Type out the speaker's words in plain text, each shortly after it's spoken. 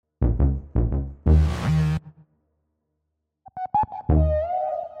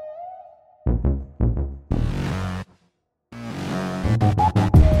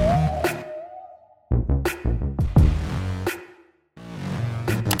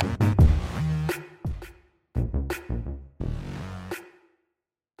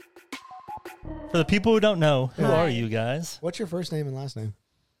For the people who don't know, who Hi. are you guys? What's your first name and last name?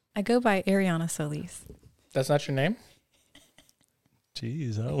 I go by Ariana Solis. That's not your name?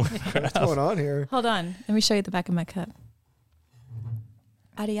 Jeez, oh What's going on here? Hold on. Let me show you the back of my cup.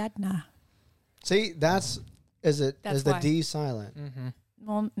 Ariadna. See, is the why. D silent? Mm-hmm.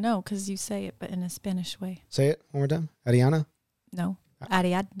 Well, no, because you say it, but in a Spanish way. Say it one more time. Ariana? No.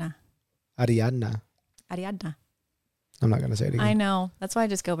 Ariadna. Ariadna. Ariadna. I'm not going to say it again. I know. That's why I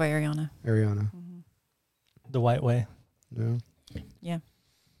just go by Ariana. Ariana. the white way. No. Yeah.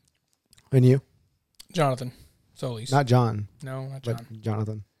 And you? Jonathan Solis. Not John, No, not but John.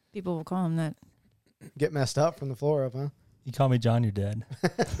 Jonathan. People will call him that. Get messed up from the floor up, huh? You call me John, you're dead.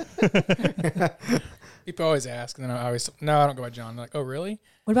 People always ask, and then I always, no, I don't go by John. They're like, oh, really?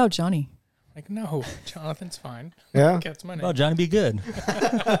 What about Johnny? Like, no, Jonathan's fine. Yeah? That's my name. Oh, Johnny, be good.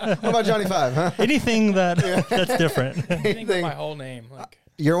 What about Johnny Five, huh? Anything that's different. I think of my whole name. Like,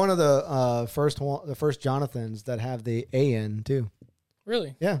 You're one of the first Jonathans that have the AN too.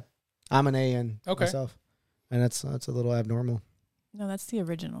 really? Yeah. I'm an AN Okay. myself. And that's a little abnormal. No, that's the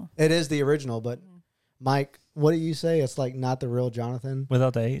original. It is the original, but Mike, what do you say? It's like not the real Jonathan.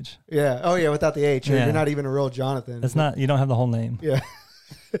 Without the H. Yeah. Oh yeah, without the H. Yeah. You're not even a real Jonathan. It's not, you don't have the whole name. Yeah.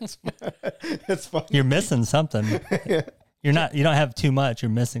 It's funny. You're missing something. Yeah. You don't have too much.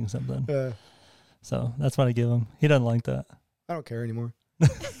 You're missing something. So that's what I give him. He doesn't like that. I don't care anymore.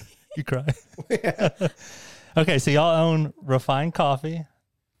 You cry. Okay, so y'all own Refined Coffee.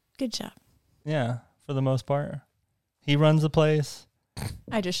 Good job. Yeah, for the most part. He runs the place.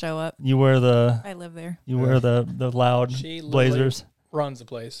 I just show up. You wear the I live there. the loud She literally blazers. runs the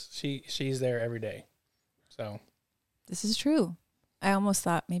place. She's there every day. So This is true. I almost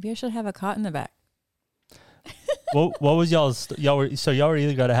thought maybe I should have a cot in the back. What was y'all were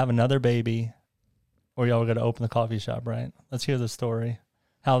either going to have another baby or y'all were going to open the coffee shop, right? Let's hear the story.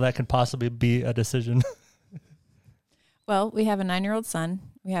 How that could possibly be a decision. Well, we have a 9-year-old son.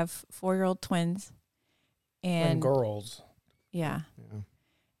 We have 4-year-old twins. And girls. yeah. Yeah.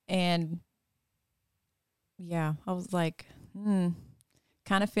 And yeah, I was like,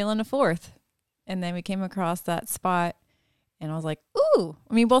 kind of feeling a fourth. And then we came across that spot and I was like, ooh.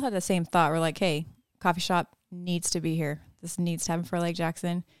 I mean, we both had the same thought. We're like, hey, coffee shop needs to be here. This needs to happen for Lake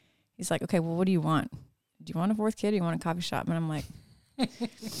Jackson. He's like, okay, well, what do you want? Do you want a fourth kid or do you want a coffee shop? And I'm like,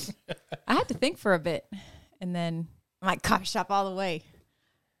 I had to think for a bit. And then I'm like, coffee shop all the way.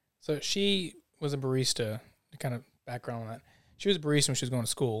 So she was a barista, kind of background on that. She was a barista when she was going to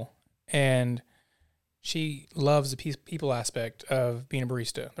school, and she loves the people aspect of being a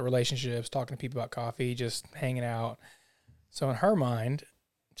barista, the relationships, talking to people about coffee, just hanging out. So in her mind,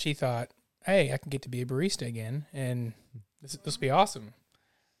 she thought, hey, I can get to be a barista again, and this will be awesome.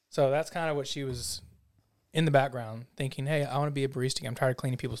 So that's kind of what she was in the background thinking, hey, I want to be a barista. I'm tired of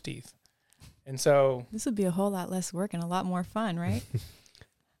cleaning people's teeth. And so This would be a whole lot less work and a lot more fun, right?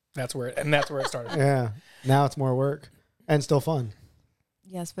 that's where it started. Yeah. Now it's more work and still fun.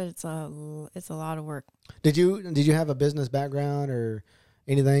 Yes, but it's a lot of work. Did you have a business background or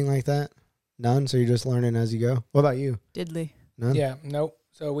anything like that? None. So you're just learning as you go. What about you? Diddly. None. Yeah, nope.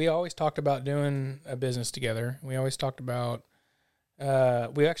 So we always talked about doing a business together. We always talked about,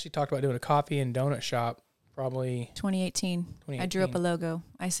 we actually talked about doing a coffee and donut shop probably 2018. I drew up 2018. a logo.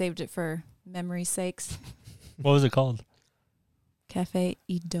 I saved it for memory's sakes. What was it called? Cafe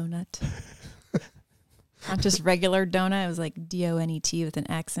E Donut. Not just regular donut. It was like DONET with an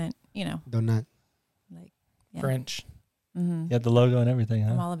accent. You know, Donut. like yeah. French. Mm-hmm. You had the logo and everything,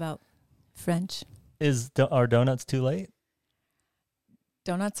 I'm huh? all about French. Are donuts too late?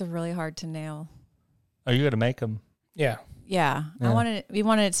 Donuts are really hard to nail. Are you going to make them? Yeah. Yeah, Yeah. we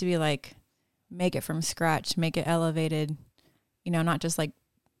wanted it to be like make it from scratch, make it elevated. You know, not just like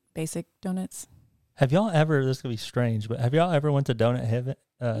basic donuts. Have y'all ever, this is going to be strange, but have y'all ever went to Donut Heaven?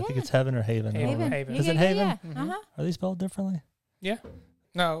 I think Yeah. it's Heaven or Haven. Haven. Is it Haven? Yeah. Mhm. Uh-huh. Are they spelled differently?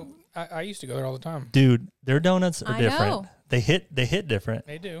 No, I used to go there all the time. Dude, their donuts are I different. know. They hit different.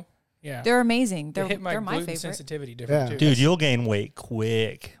 They do. Yeah. They're amazing. They They're hit my they're my gluten favorite. sensitivity different Yeah. too. Dude, you'll gain weight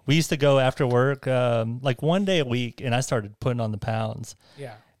quick. We used to go after work like one day a week, and I started putting on the pounds.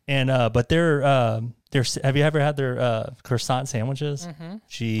 Yeah. And but they're have you ever had their croissant sandwiches? Mm-hmm.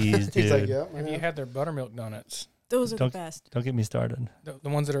 Jeez, dude. He's like, yeah. Have you had their buttermilk donuts? Those are Don't- the best. Don't get me started. The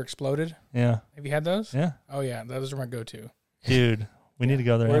ones that are exploded? Yeah. Have you had those? Yeah. Oh, yeah. Those are my go-to. Dude, we need to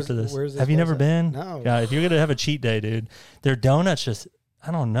go there Where's- after this. where's this Have you place never at? been? No. Yeah, if you're going to have a cheat day, dude, their donuts just,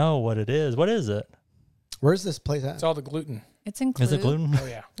 I don't know what it is. What is it? Where's this place It's at? all the gluten. It's included. Is it gluten? Oh,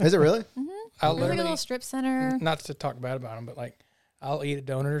 yeah. Is it really? Mm-hmm. I'll It's like a literally, little strip center. not to talk bad about them, but like I'll eat a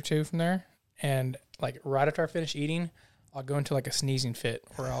donut or two from there. And like right after I finish eating, I'll go into like a sneezing fit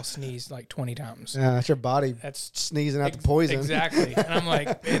where I'll sneeze like 20 times. Yeah, that's your body That's sneezing out the poison. Exactly. And I'm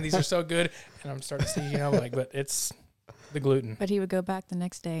like, man, these are so good. And I'm starting to see, like, but it's the gluten. But he would go back the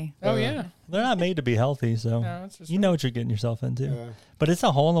next day. Oh, yeah. They're not made to be healthy, so No, it's just you know what you're getting yourself into. Yeah. But it's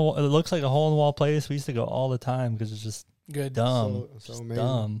a hole in the wall. It looks like a hole in the wall place. We used to go all the time because it's just good. dumb. So Just amazing.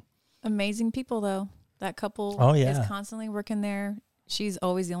 dumb. Amazing people, though. That couple Oh, yeah. is constantly working there. She's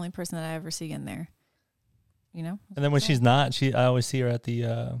always the only person that I ever see in there. You know? And then when she's not, I always see her at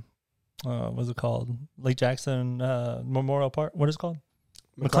the what's it called? Lake Jackson Memorial Park. What is it called?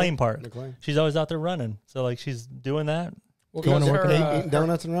 McLean Park. McLean. She's always out there running. So like she's doing that. Well, Going to because work her, out. Eating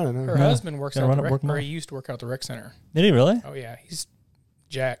donuts and running. Huh? her Yeah. husband works Yeah, out run the it, work rec, or more. he used to work out the rec center. Did he really? Oh, yeah. He's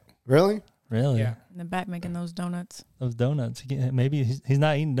Jack. Really? Really? Yeah. In the back making those donuts. Those donuts. Maybe he's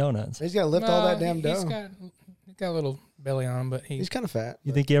not eating donuts. He's got to lift all that No, damn he's dough. He's got a little belly on him, but He's kind of fat.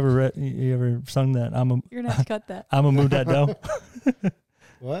 You but- think you ever sung that? You're going to have to cut that. I'm gonna move that dough.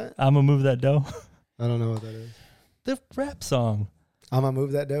 What? I'm gonna move that dough. I don't know what that is. The rap song. I'm gonna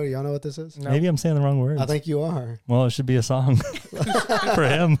move that dough. Y'all know what this is? no. Maybe I'm saying the wrong words. I think you are. Well, it should be a song for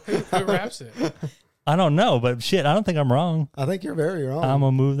him. Who raps it? I don't know, but shit, I don't think I'm wrong. I think you're very wrong. I'm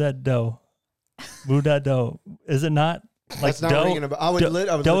gonna move that dough. Move that dough. Is it not like That's not dough? ringing about. I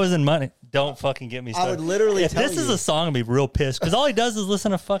would. Dough isn't money. Don't fucking get me I would started. literally. If tell this is you. a song, I'd be real pissed because all he does is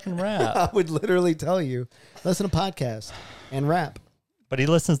listen to fucking rap. I would literally tell you, listen to podcasts and rap. But he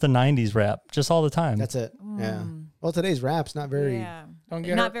listens to 90s rap just all the time. That's it. Yeah. Well, today's rap's not very. Yeah. Don't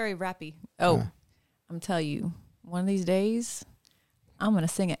get Not her. very rappy. Oh, Yeah. I'm telling you, one of these days, I'm going to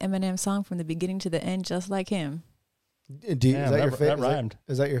sing an Eminem song from the beginning to the end just like him. Do you, Damn, is that your that favorite? rhymed.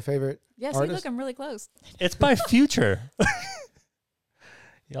 Is that your favorite? Yeah, see, Artist? look, I'm really close. It's by Future.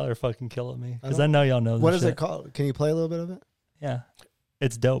 Y'all are fucking killing me because I know y'all know this What is shit. it called? Can you play a little bit of it? Yeah,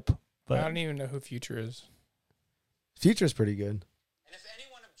 it's dope. I But don't even know who Future is. Future's pretty good. And if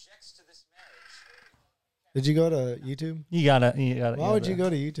anyone objects to this marriage, Did you go to YouTube? you gotta. Why would you go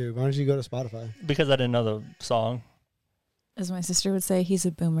to YouTube? Why don't you go to Spotify? Because I didn't know the song. As my sister would say, he's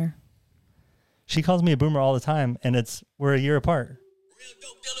a boomer. She calls me a boomer all the time, and we're a year apart. real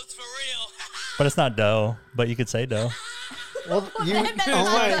dope dealers for real. But it's not dough. But you could say dough. Well, you.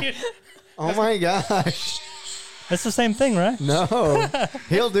 Oh my gosh! It's the same thing, right? No,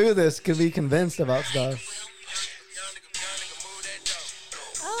 he'll do this. Can be convinced about stuff.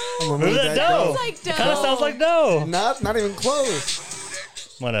 I'm gonna Move that dough. It's like It kind of dough. sounds like dough. Not even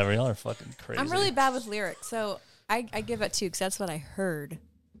close. Whatever. Y'all are fucking crazy. I'm really bad with lyrics, so I give it to you because that's what I heard.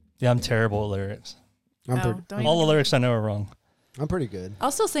 Yeah, I'm terrible at lyrics. I'm Oh, pretty. don't All the even- lyrics I know are wrong. I'm pretty good.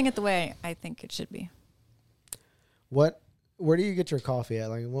 I'll still sing it the way I think it should be. What? Where do you get your coffee at?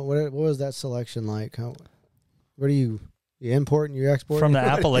 Like, what was that selection like? Where do you import and you export From the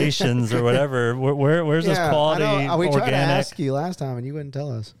Appalachians or whatever. Where's this quality We tried to organic? ask you last time and you wouldn't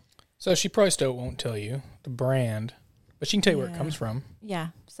tell us. So she probably still won't tell you the brand, but she can tell you where it Yeah. comes from. Yeah.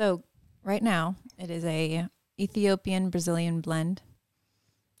 So right now it is a Ethiopian Brazilian blend,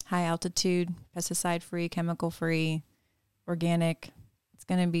 high altitude, pesticide free, chemical free, organic. It's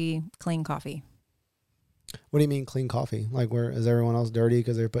going to be clean coffee. What do you mean clean coffee? Like, where is everyone else dirty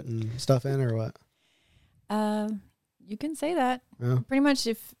because they're putting stuff in or what? You can say that. Yeah. Pretty much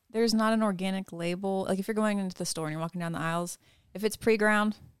if there's not an organic label, like if you're going into the store and you're walking down the aisles, if it's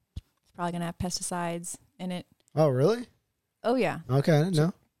pre-ground, it's probably going to have pesticides in it. Oh, really? Oh, yeah. Okay, I didn't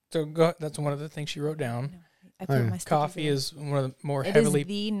know. So that's one of the things she wrote down. I put yeah. my stickers Coffee in. is one of the more It heavily. is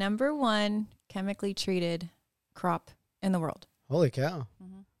the number one chemically treated crop in the world. Holy cow!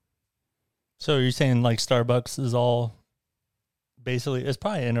 So you're saying like Starbucks is all basically it's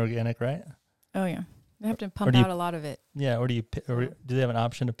probably inorganic, right? Oh, yeah. They have to pump do you- out a lot of it. Yeah. Or do they have an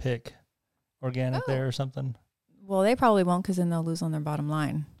option to pick organic Oh. there or something? Well, they probably won't because then they'll lose on their bottom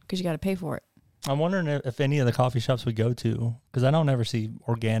line because you got to pay for it. I'm wondering if any of the coffee shops we go to, because I don't ever see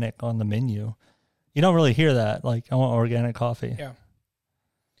organic on the menu. You don't really hear that. Like, I want organic coffee. Yeah.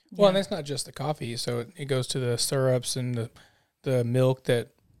 Well, and that's not just the coffee. So it goes to the syrups and the milk that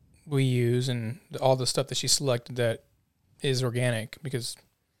we use and all the stuff that she selected that is organic because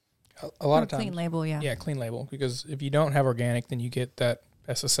a lot of times. Clean label, yeah. Yeah, clean label. Because if you don't have organic, then you get that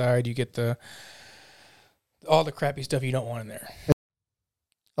pesticide, you get all the crappy stuff you don't want in there.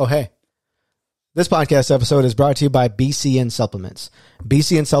 Oh, hey. This podcast episode is brought to you by BCN Supplements.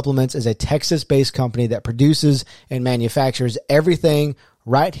 BCN Supplements is a Texas-based company that produces and manufactures everything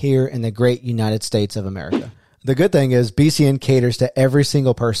right here in the great United States of America. The good thing is BCN caters to every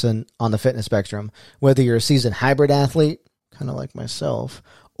single person on the fitness spectrum, whether you're a seasoned hybrid athlete, kind of like myself,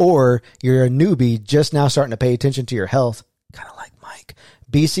 or you're a newbie just now starting to pay attention to your health, kind of like Mike.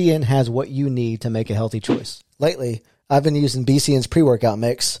 BCN has what you need to make a healthy choice. Lately, I've been using BCN's pre-workout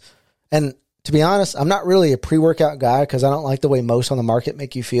mix. And to be honest, I'm not really a pre-workout guy because I don't like the way most on the market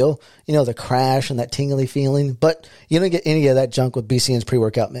make you feel. You know, the crash and that tingly feeling. But you don't get any of that junk with BCN's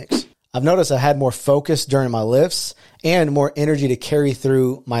pre-workout mix. I've noticed I had more focus during my lifts and more energy to carry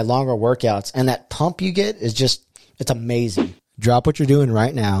through my longer workouts. And that pump you get is just, it's amazing. Drop what you're doing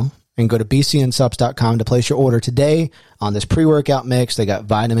right now and go to bcnsubs.com to place your order today on this pre-workout mix. They got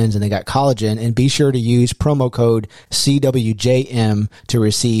vitamins and they got collagen, and be sure to use promo code CWJM to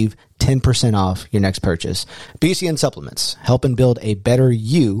receive 10% off your next purchase. BCN Supplements, helping build a better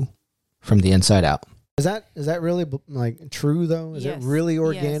you from the inside out. Is that really like true though? Is Yes. it really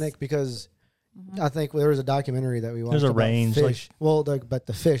organic? Yes. Because I think there was a documentary that we watched. There's a about range, fish. But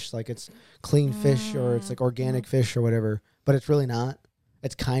the fish, like it's clean fish or it's like organic fish or whatever, but it's really not.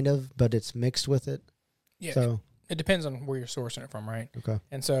 It's kind of, but it's mixed with it. Yeah. So It depends on where you're sourcing it from, right? okay.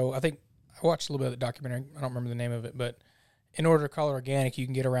 And so I think I watched a little bit of the documentary. I don't remember the name of it, but in order to call it organic, you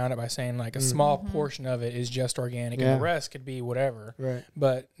can get around it by saying like a small portion of it is just organic Yeah. and the rest could be whatever. Right.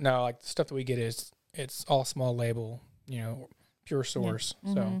 But no, like the stuff that we get is it's all small label, pure source.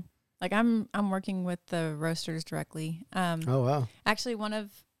 So Mhm. Like I'm working with the roasters directly. Oh wow. Actually, one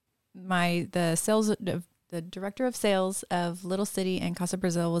of the director of sales of Little City and Casa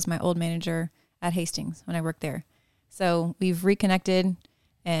Brazil was my old manager at Hastings when I worked there. So we've reconnected,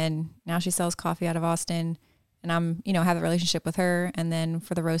 and now she sells coffee out of Austin, and I'm, have a relationship with her. And then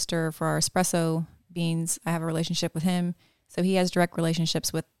for the roaster, for our espresso beans, I have a relationship with him. So he has direct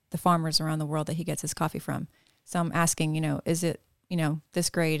relationships with the farmers around the world that he gets his coffee from. So I'm asking, is it, this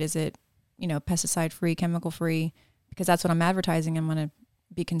grade? Is it, pesticide free, chemical free? Because that's what I'm advertising. I'm going to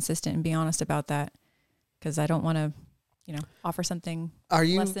be consistent and be honest about that, because I don't want to, offer something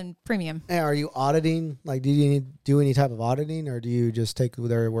less than premium. Are you auditing? Like, do you do any type of auditing, or do you just take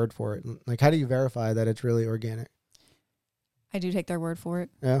their word for it? Like, how do you verify that it's really organic? I do take their word for it.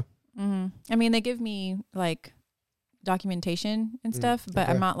 Yeah. Mm-hmm. I mean, they give me like documentation and stuff, but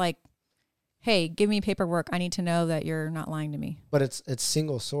okay. I'm not like, hey, give me paperwork. I need to know that you're not lying to me. But it's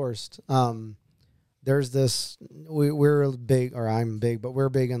single sourced. There's this, we're big, or I'm big, but we're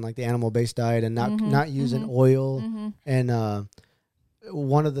big on like the animal based diet and not using oil. Mm-hmm. And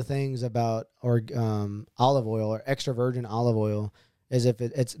one of the things about olive oil or extra virgin olive oil is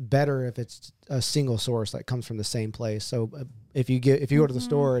it's better if it's a single source that comes from the same place. So if you go to the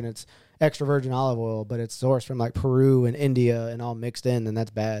store and it's extra virgin olive oil, but it's sourced from like Peru and India and all mixed in, then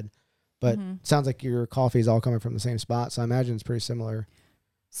that's bad. But it sounds like your coffee is all coming from the same spot, so I imagine it's pretty similar.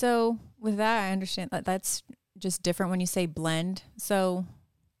 So with that, I understand that that's just different when you say blend. So,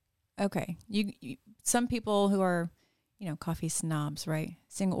 okay, you some people who are, coffee snobs, right?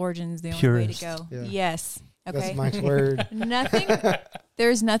 Single origin's the only way to go. Yeah. Yes. Okay. That's Mike's word.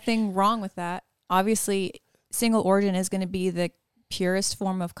 There's nothing wrong with that. Obviously, single origin is going to be the purest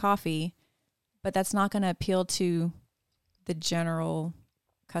form of coffee, but that's not going to appeal to the general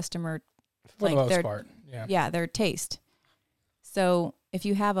customer. for the most part, Yeah, their taste. So if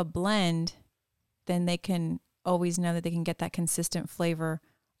you have a blend, then they can always know that they can get that consistent flavor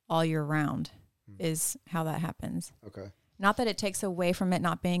all year round, is how that happens. Okay. Not that it takes away from it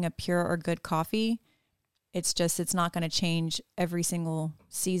not being a pure or good coffee. It's just, it's not going to change every single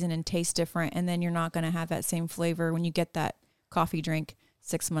season and taste different. And then you're not going to have that same flavor when you get that coffee drink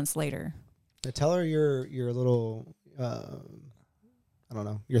 6 months later. Now tell her your little, I don't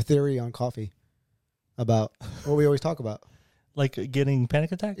know, your theory on coffee about what we always talk about. Like getting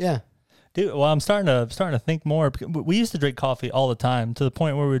panic attacks? Yeah. Dude, well, I'm starting to think more. Because we used to drink coffee all the time, to the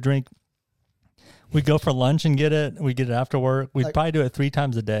point where we'd go for lunch and get it. We'd get it after work. We'd probably do it 3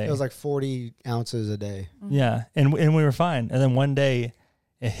 times a day. It was like 40 ounces a day. Yeah. And we were fine. And then one day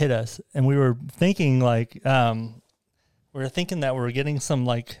it hit us, and we were thinking that we were getting some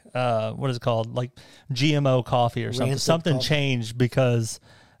like, what is it called? Like GMO coffee or something. Rancid Something coffee. changed because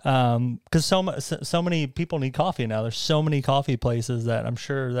so many people need coffee now. There's so many coffee places that I'm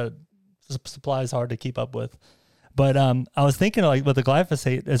sure that supply is hard to keep up with. But I was thinking, like, with the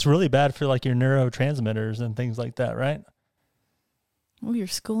glyphosate, it's really bad for like your neurotransmitters and things like that, right? Oh, you're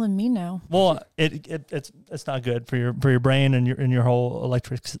schooling me now. Well, it's not good for your brain and your whole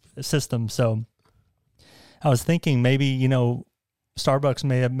electric system. So I was thinking maybe, Starbucks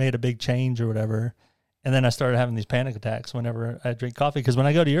may have made a big change or whatever. And then I started having these panic attacks whenever I drink coffee, because when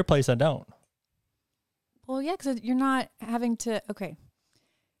I go to your place, I don't. Well, yeah, because you're not having to, okay.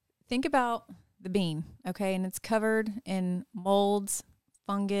 Think about the bean, okay? And it's covered in molds,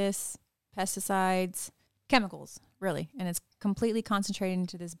 fungus, pesticides, chemicals, really. And it's completely concentrated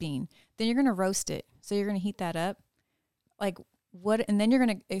into this bean. Then you're going to roast it. So you're going to heat that up. Like, and then you're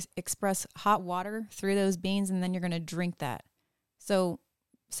going to express hot water through those beans, and then you're going to drink that. So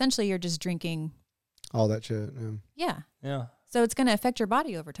essentially you're just drinking all that shit. Yeah. Yeah. So it's going to affect your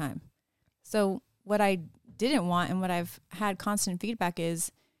body over time. So what I didn't want and what I've had constant feedback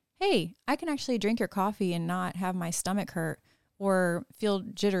is, hey, I can actually drink your coffee and not have my stomach hurt or feel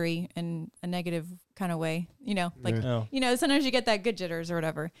jittery in a negative kind of way. Sometimes you get that good jitters or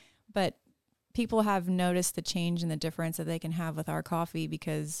whatever. But people have noticed the change and the difference that they can have with our coffee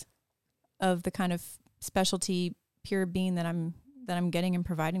because of the kind of specialty pure bean that I'm getting and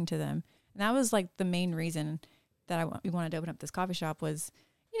providing to them. And that was like the main reason that we wanted to open up this coffee shop was,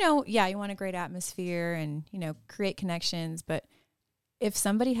 you want a great atmosphere and, create connections. But if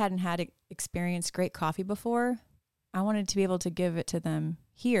somebody hadn't experienced great coffee before, I wanted to be able to give it to them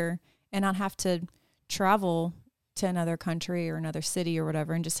here and not have to travel to another country or another city or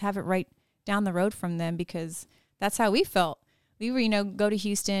whatever and just have it right down the road from them, because that's how we felt. We were, go to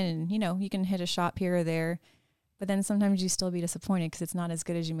Houston and, you can hit a shop here or there, but then sometimes you still be disappointed because it's not as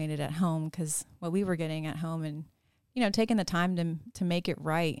good as you made it at home, because what we were getting at home and, taking the time to make it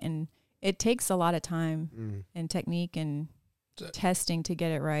right. And it takes a lot of time and technique and testing to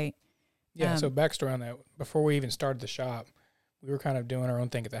get it right. Yeah. So backstory on that, before we even started the shop, we were kind of doing our own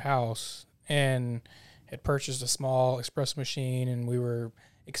thing at the house and had purchased a small espresso machine, and we were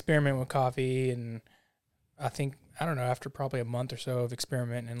experimenting with coffee. And after probably a month or so of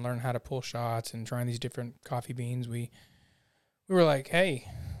experimenting and learning how to pull shots and trying these different coffee beans, we were like, hey,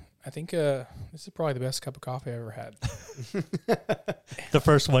 I think this is probably the best cup of coffee I've ever had. The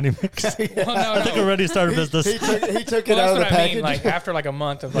first one he mixed. Well, no, I think we're ready to start a business. He took it out of the package. Like after like a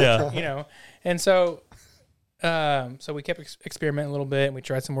month of and so we kept experimenting a little bit, and we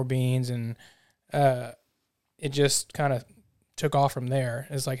tried some more beans, and it just kind of took off from there.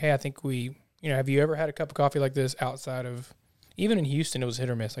 It's like, hey, I think have you ever had a cup of coffee like this outside of, even in Houston, it was hit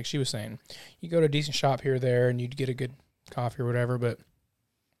or miss. Like she was saying, you go to a decent shop here or there and you'd get a good coffee or whatever, but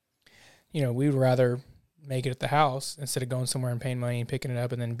we'd rather make it at the house instead of going somewhere and paying money and picking it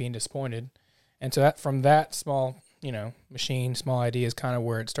up and then being disappointed. And so that from that small, machine, small idea is kind of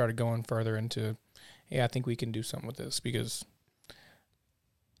where it started going further into, I think we can do something with this, because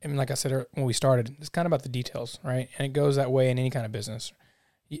like I said when we started, it's kind of about the details, right? And it goes that way in any kind of business.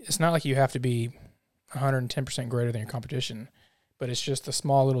 It's not like you have to be 110% greater than your competition, but it's just the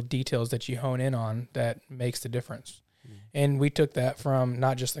small little details that you hone in on that makes the difference. And we took that from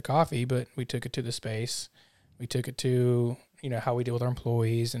not just the coffee, but we took it to the space. We took it to, how we deal with our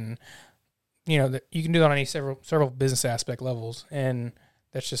employees, and, that you can do that on any several business aspect levels. And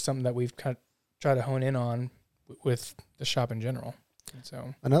that's just something that we've kind of tried to hone in on with the shop in general. And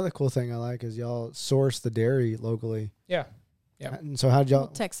so another cool thing I like is y'all source the dairy locally. Yeah. Yeah. And so how'd y'all?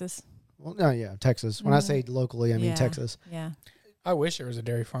 Texas. Well, no, yeah, Texas. When I say locally, I mean Texas. Yeah. I wish there was a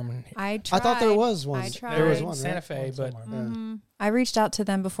dairy farm in here. I tried. I thought there was one. I tried. There was one, Santa right? Fe, but I reached out to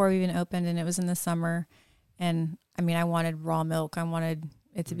them before we even opened, and it was in the summer. And I wanted raw milk. I wanted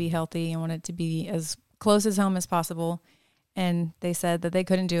it to be healthy. I wanted it to be as close as home as possible. And they said that they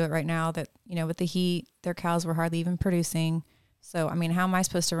couldn't do it right now, that, with the heat, their cows were hardly even producing. So, how am I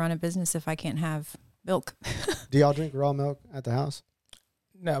supposed to run a business if I can't have milk? Do y'all drink raw milk at the house?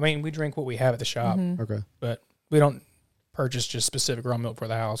 No, we drink what we have at the shop, Okay. but we don't purchase just specific raw milk for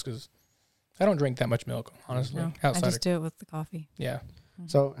the house, because I don't drink that much milk, honestly. No, outside I just do it with the coffee. Yeah.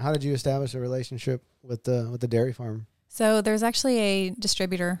 So how did you establish a relationship with the dairy farm? So there's actually a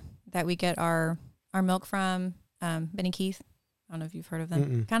distributor that we get our milk from, Benny Keith. I don't know if you've heard of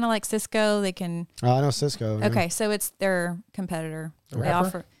them. Kind of like Cisco. They can. Oh, I know Cisco. Yeah. Okay, so it's their competitor. The They wrapper?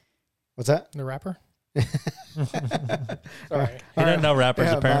 offer. What's that? The wrapper? Sorry. He didn't know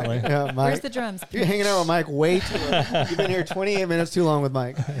rappers, apparently. Mike, Where's the drums? You're hanging out with Mike way too long. You've been here 28 minutes too long with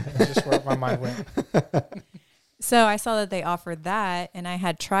Mike. Just where my mind went. So I saw that they offered that, and I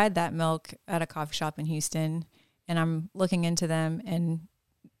had tried that milk at a coffee shop in Houston, and I'm looking into them, and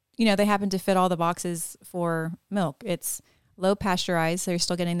they happen to fit all the boxes for milk. It's low pasteurized, so you're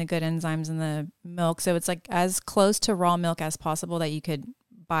still getting the good enzymes in the milk. So it's like as close to raw milk as possible that you could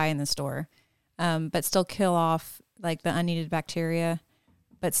buy in the store, but still kill off like the unneeded bacteria,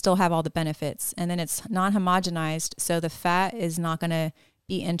 but still have all the benefits. And then it's non-homogenized, so the fat is not going to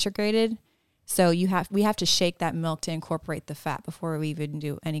be integrated. So we have to shake that milk to incorporate the fat before we even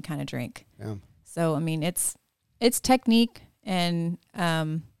do any kind of drink. Yeah. So it's technique and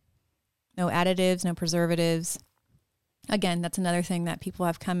no additives, no preservatives. Again, that's another thing that people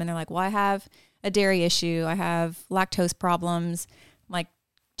have come and they're like, well, I have a dairy issue. I have lactose problems. I'm like,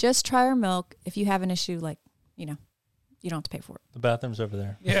 just try our milk. If you have an issue, You don't have to pay for it. The bathroom's over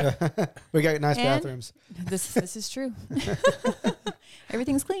there. Yeah. We got nice And- bathrooms. This is true.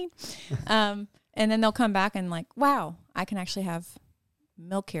 Everything's clean. And then they'll come back and like, wow, I can actually have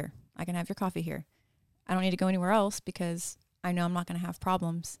milk here. I can have your coffee here. I don't need to go anywhere else because I know I'm not going to have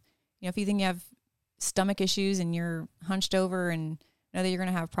problems. You know, if you think you have stomach issues and you're hunched over and know that you're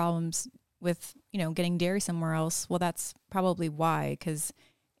going to have problems with, you know, getting dairy somewhere else, well, that's probably why, because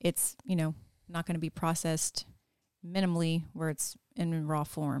it's, you know, not going to be processed minimally where it's in raw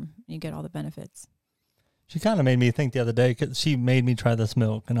form. You get all the benefits. She kind of made me think the other day because she made me try this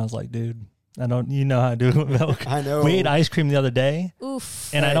milk, and I was like, dude, you know how I do it with milk. I know. We ate ice cream the other day,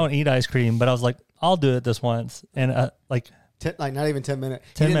 Oof. and I don't eat ice cream, but I was like, I'll do it this once. And like Like not even 10 minutes.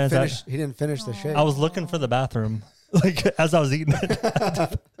 10 minutes. He didn't finish the shake. I was looking for the bathroom, like as I was eating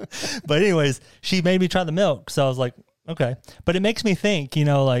it. But anyways, she made me try the milk, so I was like, okay. But it makes me think, you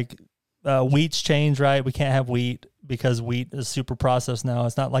know, like wheat's changed, right? We can't have wheat because wheat is super processed now.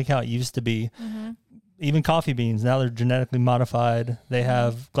 It's not like how it used to be. Mm-hmm. Even coffee beans, now they're genetically modified. They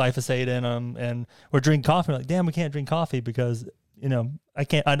have glyphosate in them, and we're drinking coffee. We're like, damn, we can't drink coffee because, you know,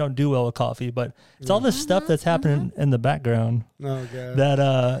 I don't do well with coffee, but it's all this stuff that's happening in the background Oh,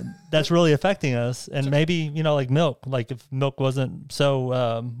 God. that's really affecting us. And maybe, you know, like milk, like if milk wasn't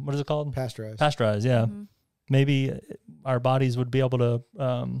so, what is it called? Pasteurized. Pasteurized. Yeah. Mm-hmm. Maybe our bodies would be able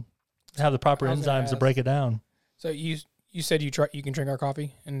to, have the proper I was gonna enzymes to ask. break it down So you said you can drink our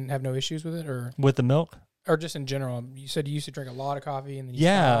coffee and have no issues with it, or with the milk. just in general. You said you used to drink a lot of coffee and then you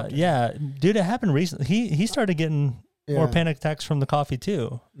Yeah. stopped and- Yeah. Dude, it happened recently. He started getting more Yeah. panic attacks from the coffee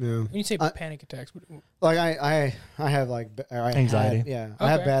too. Yeah. When you say I- panic attacks, Like I have like Anxiety. I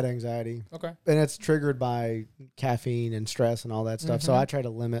have Okay. bad anxiety, okay, and it's triggered by caffeine and stress and all that stuff. So Mhm. I try to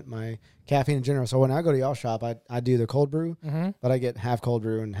limit my caffeine in general. So when I go to y'all shop, I do the cold brew, mm-hmm. but I get half cold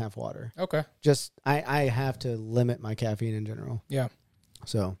brew and half water. Okay, Just I have to limit my caffeine in general. yeah.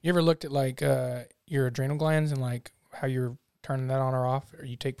 So You ever looked at like your adrenal glands and like how you're turning that on or off, or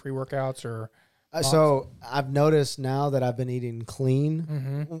you take pre-workouts or? so I've noticed now that I've been eating clean.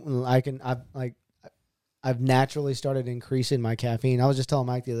 Mm-hmm. I've naturally started increasing my caffeine. I was just telling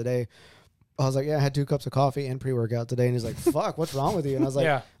Mike the other day. I was like, yeah, I had 2 cups of coffee and pre-workout today, and he's like, "Fuck, what's wrong with you?" And I was like,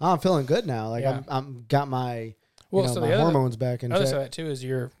 Yeah. oh, I'm feeling good now. Like Yeah. I'm got my Well, you know, so my the hormones back in other check. side of that too is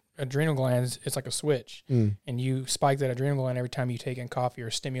your adrenal glands. It's like a switch, Mm. and you spike that adrenal gland every time you take in coffee or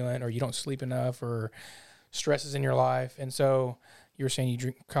stimulant, or you don't sleep enough, or stresses in your life. And so you were saying you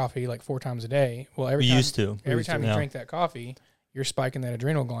drink coffee like 4 times a day. Well, every We time, used to. every time you Yeah. drink that coffee, you're spiking that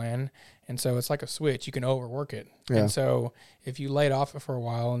adrenal gland, and so it's like a switch. You can overwork it, Yeah. and so if you laid off it for a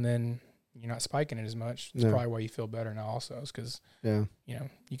while and then you're not spiking it as much, that's Yeah. probably why you feel better now. Also, is because Yeah. you know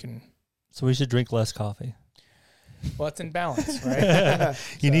you can. So we should drink less coffee. Well, it's in balance, right?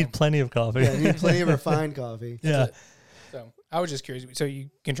 You So- need plenty of coffee. Yeah, you need plenty of refined coffee. Yeah. So I was just curious. So you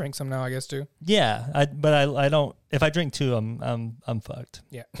can drink some now, I guess, too. Yeah, but I don't. If I drink 2, I'm fucked.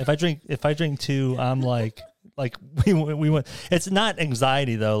 Yeah. If I drink 2, I'm like we went. It's not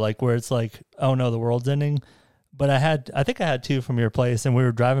anxiety though, like where it's like, oh no, the world's ending. But I think I had 2 from your place, and we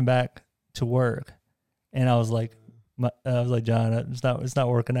were driving back to work, and I was like, John, it's not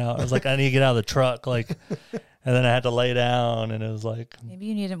working out. I was like, I need to get out of the truck, like, and then I had to lay down, and it was like Maybe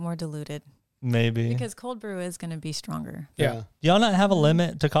you need it more diluted maybe. because cold brew is going to be stronger. Yeah. Do y'all not have a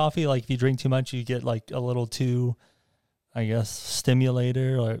limit to coffee? Like if you drink too much, you get like a little too, I guess,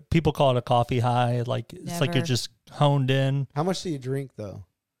 stimulator. Or people call it a coffee high. Like it's like you're Never. just honed in. How much do you drink though?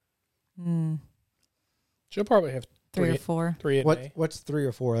 She'll probably have 3 or 4. 3 a day. What's 3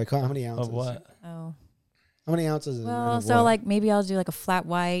 or 4? Like how many ounces? Of what? Oh. How many ounces? Well, of so what? like maybe I'll do like a flat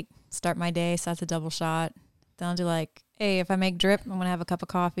white, start my day, so that's a double shot. Then I'll do like, hey, if I make drip, I'm going to have a cup of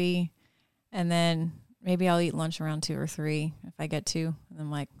coffee. And then maybe I'll eat lunch around 2 or 3 if I get to. And I'm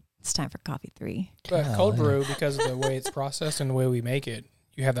like, it's time for coffee 3. But Golly. cold brew, because of the way it's processed and the way we make it,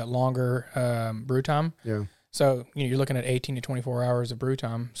 you have that longer brew time. Yeah. So you're looking at 18 to 24 hours of brew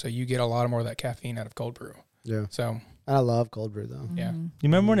time. So you get a lot more of that caffeine out of cold brew. Yeah. So I love cold brew though. Yeah. Mm-hmm. You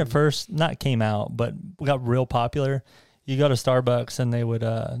remember when it first not came out, but got real popular? You go to Starbucks and they would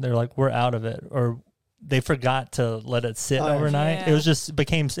they're like, we're out of it, or they forgot to let it sit Oh, yeah. overnight. Yeah. It was just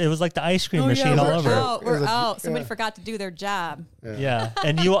it was like the ice cream machine all we're over. out. We're It was a- out. Somebody yeah. forgot to do their job. Yeah,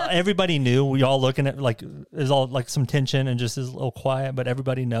 and everybody knew. We all looking at like there's all like some tension and just is a little quiet, but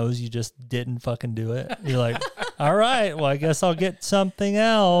everybody knows you just didn't fucking do it. You're like, all right, well I guess I'll get something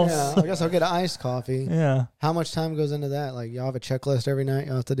else. Yeah, I guess I'll get an iced coffee. Yeah. How much time goes into that? Like y'all have a checklist every night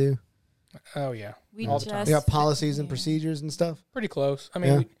y'all have to do? oh yeah, We All the just time. You got policies and yeah. procedures and stuff? pretty close. I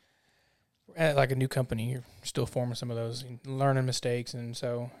mean, Yeah. at like a new company, you're still forming some of those, and learning mistakes, and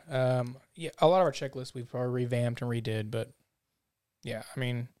so yeah, a lot of our checklists we've probably revamped and redid, but yeah, I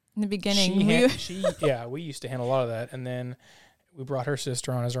mean, In the beginning, we used to handle a lot of that, and then we brought her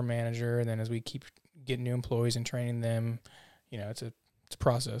sister on as our manager, and then as we keep getting new employees and training them, you know, it's a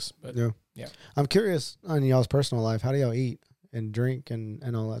process. But yeah. I'm curious on y'all's personal life. How do y'all eat and drink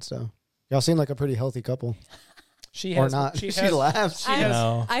and all that stuff? Y'all seem like a pretty healthy couple. She Or has not. She She has, laughs. She has,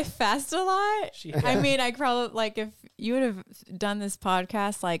 No. I fast a lot. she I has- mean, I probably, like, if you would have done this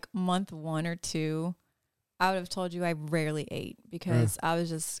podcast like month 1 or 2, I would have told you I rarely ate because I was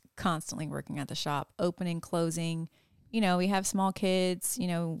just constantly working at the shop, opening, closing. You know, we have small kids. You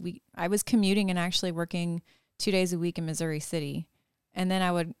know, I was commuting and actually working 2 days a week in Missouri City. And then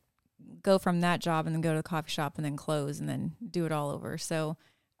I would go from that job and then go to the coffee shop and then close and then do it all over. So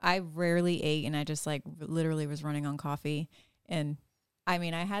I rarely ate, and I just like literally was running on coffee. And I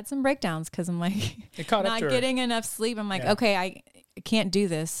mean, I had some breakdowns because I'm like it caught up not to her. getting enough sleep. I'm like, Yeah. okay, I can't do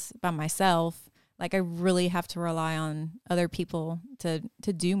this by myself. Like I really have to rely on other people to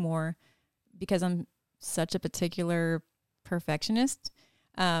do more because I'm such a particular perfectionist.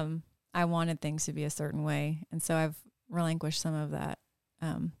 I wanted things to be a certain way, and so I've relinquished some of that.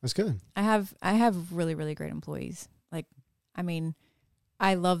 That's good. I have really, really great employees. Like, I mean,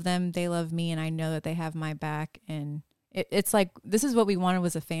 I love them. They love me, and I know that they have my back. And it's like, this is what we wanted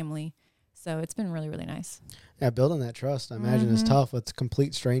was a family. So it's been really, really nice. Yeah, building that trust, I imagine, is tough with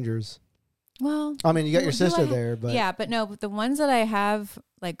complete strangers. Well, I mean, you got your who do I sister ha- there, but yeah, but no, the ones that I have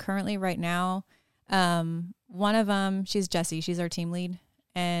like currently right now, one of them, she's Jessie. She's our team lead.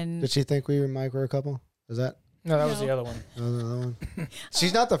 And did she think we were a couple? Is that No, that was No. the other one. another one?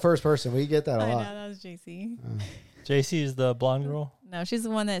 She's not the first person. We get that a I know lot. that was JC. JC is the blonde girl. No, she's the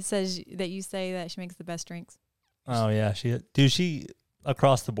one that says that you say that she makes the best drinks. Oh yeah, she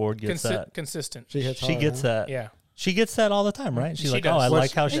across the board gets that. Consistent. She hits She hard, gets huh? that. Yeah. She gets that all the time, right? She's She like, does. oh, I What's-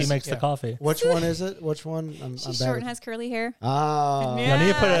 like how she yes, makes the yeah. coffee. Which one is it? Which one? I'm She's bad short with- and has curly hair. Oh, Yeah. Y'all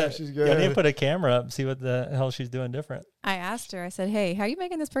need to put she's a good. y'all need to put a camera up, see what the hell she's doing different. I asked her, I said, hey, how are you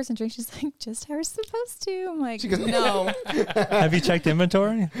making this person drink? She's like, just how we're supposed to. I'm like, She goes- no. Have you checked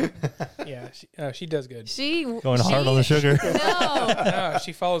inventory? Yeah. She does good. She Going hard on the sugar. No. No,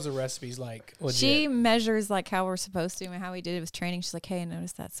 she follows the recipes like legit. She measures like how we're supposed to and how we did it with training. She's like, hey, I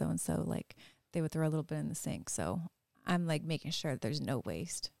noticed that so and so like they would throw a little bit in the sink. So I'm like making sure that there's no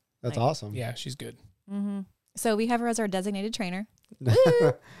waste. That's like- awesome. Yeah, she's good. Mm-hmm. So we have her as our designated trainer.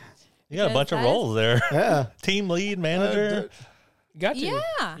 You got a bunch of Because roles there. Yeah. Team lead, manager. You got to.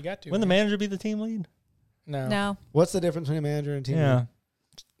 Yeah. You got to. Wouldn't the manager be the team lead? No. No. What's the difference between a manager and team Yeah. lead?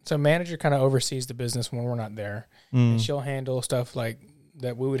 So manager kind of oversees the business when we're not there. Mm. And she'll handle stuff like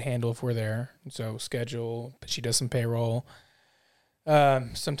that we would handle if we're there. So schedule, but she does some payroll.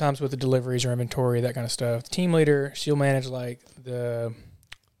 Sometimes with the deliveries or inventory, that kind of stuff. The team leader, she'll manage like the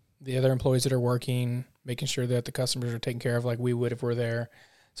other employees that are working, making sure that the customers are taken care of like we would if we're there.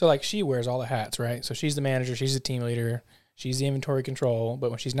 So like she wears all the hats, right? So she's the manager, she's the team leader, she's the inventory control. But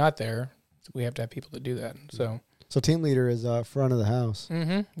when she's not there, we have to have people that do that. So team leader is front of the house.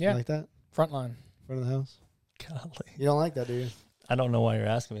 yeah, You like that? frontline. Front of the house. Golly. You don't like that, do you? I don't know why you're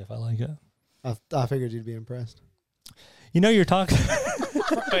asking me if I like it. I figured you'd be impressed. You know, you're talking.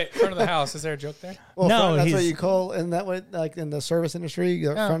 Wait, front of the house. Is there a joke there? Well, No, front, that's what he's- you call in that way, like in the service industry,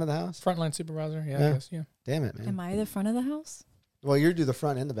 the Yeah. front of the house. Frontline supervisor. Yeah, Yeah. I guess. Yeah. Damn it, man. Am I the front of the house? Well, you do the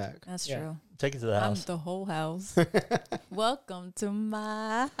front and the back. That's Yeah. true. Take it to the I'm house. the whole house. Welcome to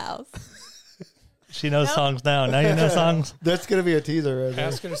my house. She knows Nope. songs now. Now you know songs. That's gonna be a teaser. Right there.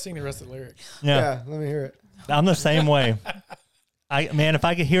 Ask her to sing the rest of the lyrics. Yeah. Let me hear it. I'm the same way. If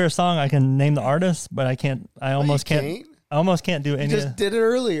I could hear a song, I can name the artist, but I can't. I almost You can't. I almost can't do You any. just did it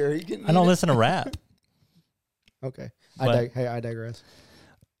earlier. You can. I don't listen to rap. Okay. But- I digress.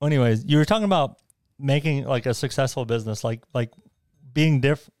 Anyways, you were talking about making like a successful business, like being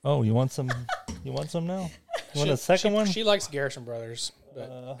different. Oh, you want some? You want some now? You want a second one? She likes Garrison Brothers.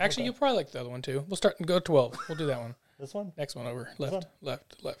 But actually, okay. you probably like the other one too. We'll start and go 12. We'll do that one. This one? Next one over. one?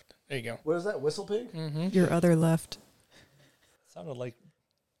 Left. There you go. What is that? Whistle pig? Your other left. Sounded like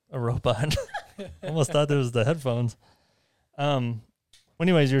a robot. Almost thought it was the headphones.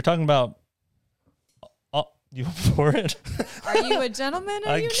 Anyways, you were talking about. Oh, you for it? Are you a gentleman?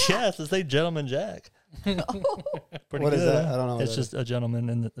 Or I you guess it's a Gentleman Jack. Pretty What is good, that? huh? I don't know what It's that just a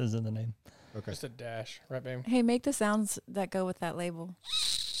gentleman is in the name. Okay. Just a dash. Right, babe? Hey, make the sounds that go with that label.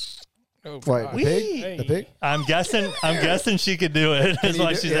 Oh, What? God. The pig? Hey. The pig? I'm guessing she could do it. Can That's you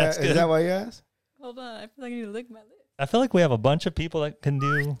why do- she's yeah, asking. Is that why you asked? Hold on. I feel like I need to lick my lips. I feel like we have a bunch of people that can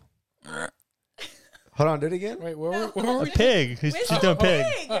do Hold on. Do it again. Wait, where were a we? pig. She's doing pig.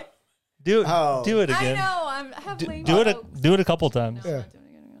 Do Oh. do it I again. know. I have lame Do jokes. it a couple times. No, I'm Yeah. not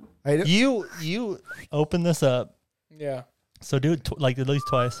doing it again. You open this up. Yeah. So do it like at least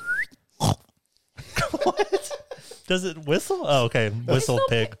twice. What? Does it whistle? Oh, okay. Whistle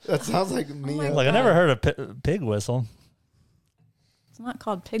pig. That sounds like me. my Like I never heard a pig whistle. It's not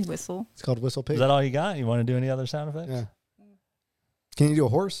called pig whistle. It's called whistle pig. Is that all you got? You want to do any other sound effects? Yeah. Can you do a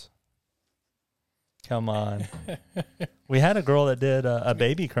horse? Come on. We had a girl that did a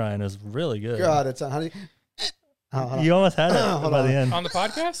baby crying. It was really good. God, it's how do you? Hold on. You almost had it Hold by on. the end. On the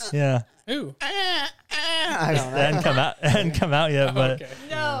podcast? Yeah. Ooh. I don't It hadn't come out. Hadn't come out yet, but Okay.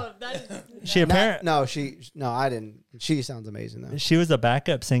 No, that is. she apparently No, I didn't. She sounds amazing though. she was a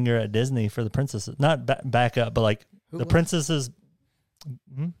backup singer at Disney for the princesses. Not backup, but like Who the was- princesses.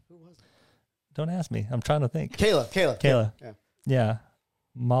 Who was it? Don't ask me. I'm trying to think. Kayla. Yeah. Yeah.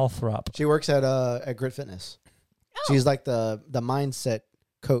 Malthrop. She works at Grit Fitness. She's like the mindset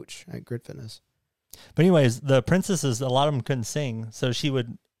coach at Grit Fitness. But anyways, the princesses, a lot of them couldn't sing, so she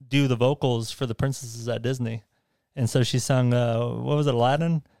would do the vocals for the princesses at Disney, and so she sung what was it,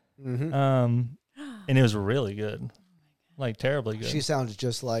 Aladdin? Mm-hmm. And it was really good, like terribly good. She sounds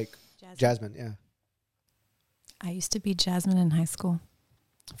just like Jasmine. Yeah. I used to be Jasmine in high school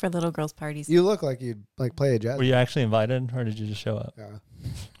for little girls' parties. You look like you'd like play a Were Jasmine. you actually invited, or did you just show up?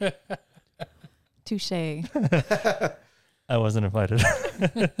 Yeah. Touche. I wasn't invited.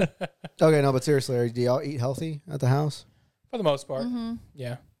 Okay, no, but seriously, do y'all eat healthy at the house? For the most part. Mm-hmm.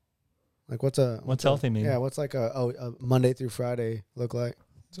 Yeah. Like what's healthy mean? Yeah, what's like a Monday through Friday look like?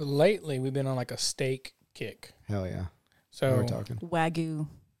 So lately we've been on like a steak kick. Hell yeah. Now So we're talking. Wagyu,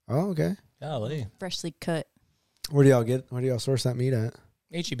 Oh, okay. Golly. freshly cut, Where do y'all source that meat at?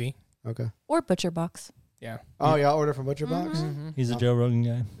 HEB. Okay. or butcher box. Yeah. Oh, y'all order from Butcher Box? Mm-hmm. He's a Joe Rogan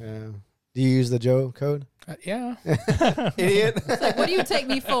guy. Yeah. Do you use the Joe code? Yeah. Idiot. It's like, what do you take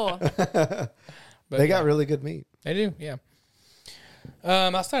me for? But They got really good meat. They do, yeah.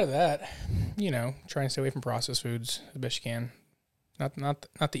 Outside of that, trying to stay away from processed foods as best you can.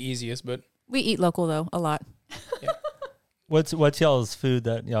 Not the easiest, but We eat local though a lot. What's y'all's food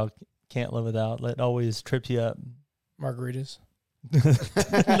that y'all can't live without? That always trips you up. margaritas.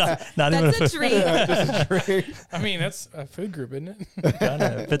 not even a That's a food. treat. I mean, that's a food group, isn't it?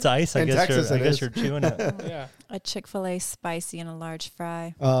 If it's ice, I In guess Texas you're. I it guess is. you're chewing it. Yeah. A Chick-fil-A spicy and a large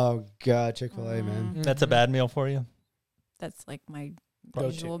fry. Oh God, Chick-fil-A, man. That's a bad meal for you. That's like my Go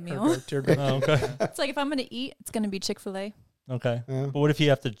usual to- meal. or go to your go-to. Oh, okay. It's like if I'm gonna eat, it's gonna be Chick-fil-A. Okay. Yeah. But what if you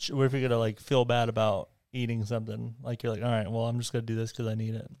have to? What if you're gonna like feel bad about eating something? Like you're like, all right, well, I'm just gonna do this because I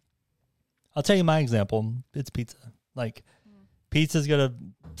need it. I'll tell you my example. It's pizza. Like pizza's gonna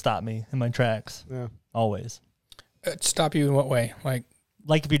stop me in my tracks Yeah. always. Stop you in what way? Like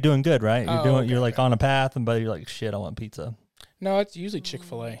if you're doing good, right? You're Oh, doing. okay, You're like okay. on a path, and but you're like, shit, I want pizza. No, it's usually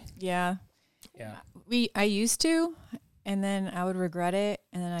Chick-fil-A. Yeah. Yeah. I used to, and then I would regret it,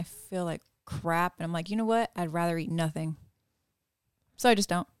 and then I feel like crap, and I'm like, you know what? I'd rather eat nothing. So I just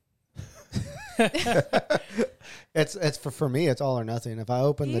don't. It's for me. It's all or nothing. If I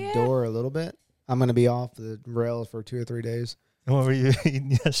open the Yeah. door a little bit, I'm gonna be off the rails for 2 or 3 days. What were you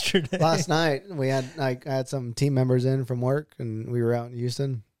eating yesterday? Last night I had some team members in from work, and we were out in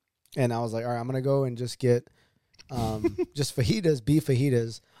Houston, and I was like, all right, I'm gonna go and just get just fajitas, beef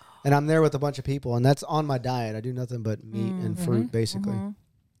fajitas, and I'm there with a bunch of people, and that's on my diet. I do nothing but meat and fruit basically. Mhm.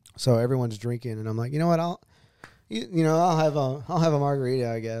 So everyone's drinking, and I'm like, you know what? I'll have a margarita,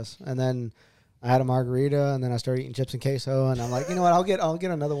 I guess. And then I had a margarita, and then I started eating chips and queso, and I'm like, you know what? I'll get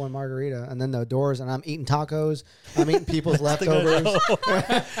another one margarita. And then the doors, and I'm eating tacos. I'm eating people's leftovers.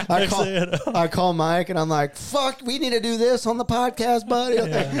 I call Mike, and I'm like, fuck, we need to do this on the podcast, buddy.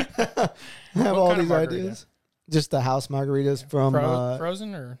 I have all kind of these margarita? ideas. Just the house margaritas from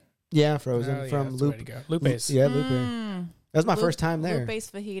Frozen or frozen Oh, yeah, from that's the way Loop. to go. Lupe's. Yeah, Lupe. Mm. That was my first time there.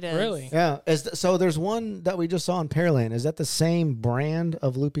 Lupe's fajitas. Really? Yeah. So there's one that we just saw in Pearland. Is that the same brand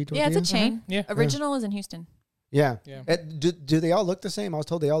of Lupe tortilla? Yeah, it's a chain. Yeah. Original is in Houston. Yeah. Yeah. Do they all look the same? I was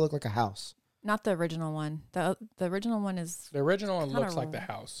told they all look like a house. Not the original one. The original one is The original one Kinda looks like the roll.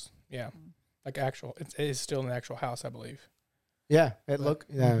 house. Yeah. Like actual. It is still an actual house, I believe. Yeah.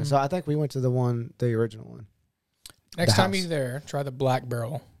 Yeah. So I think we went to the original one. Next time house. you're there, try the Black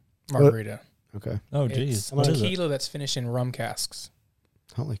Barrel margarita. Okay. Oh, It's geez. What is it? tequila that's finished in rum casks.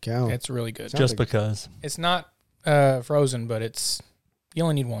 Holy cow. It's really good. Sounds Just like- because. It's not frozen, but you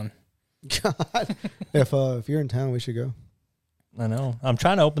only need one. God. If you're in town, we should go. I know. I'm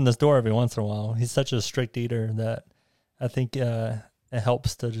trying to open this door every once in a while. He's such a strict eater that I think it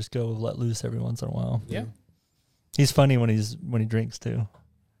helps to just go let loose every once in a while. Yeah. He's funny when he drinks too.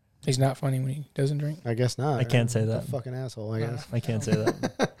 He's not funny when he doesn't drink. I guess not. I can't say that. A fucking asshole, I guess. I can't say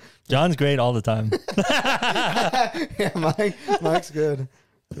that. John's great all the time. Yeah, Mike's good.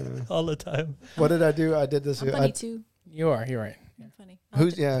 All the time. What did I do? I did this. I'm funny too. You're right. I'm funny.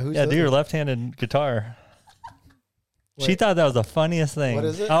 Who's Yeah, do the- your left-handed guitar. She Wait. thought that was the funniest thing. What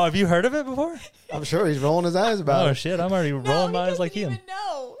is it? Oh, have you heard of it before? I'm sure he's rolling his eyes about Oh it. shit, I'm already rolling my eyes like him.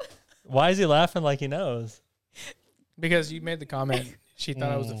 No. Why is he laughing like he knows? Because you made the comment, she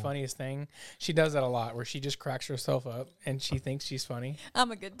thought it was the Mm. funniest thing. She does that a lot, where she just cracks herself up and she thinks she's funny.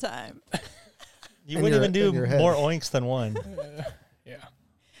 I'm a good time. You In wouldn't your- even in your do head. more oinks than one. Yeah.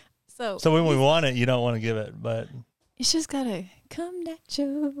 So So when we want it, you don't want to give it. But it's just gotta come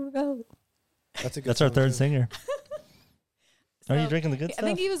natural. That's a good. that's our song, third too. singer. Are you So, drinking the good I stuff?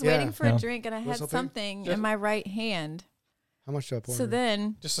 think he was Yeah. waiting for No. a drink, and I had Whistle pig? something Just- in my right hand. How much do I pour? So in?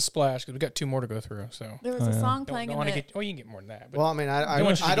 then Just a splash, because we got 2 more to go through. So there was Oh, a yeah. song don't playing in want the. to get. Oh, you can get more than that. But Well, I mean, Don't want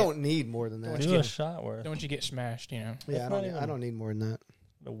you to I get- don't need more than that. Don't Do you a get- shot worth. don't want you to get smashed, you know. Yeah, I That's don't. not I don't need more than that.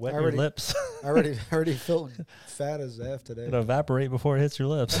 Wet I your already- lips. I already felt fat as F today. It'll evaporate before it hits your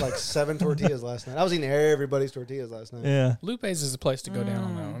I lips. had like 7 tortillas last night. I was eating everybody's tortillas last night. Yeah. Lupe's is a place to go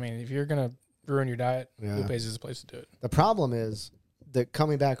down, though. I mean, if you're gonna ruin your diet, Yeah. Lupe's is a place to do it. The problem is that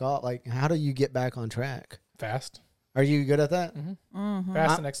coming back off. Like, how do you get back on track? Fast. Are you good at that? Mhm.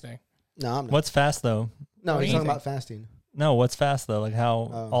 Fast I- the next day. No, I'm not. What's fast though? No, he's anything. talking about fasting. No, what's fast though? Like how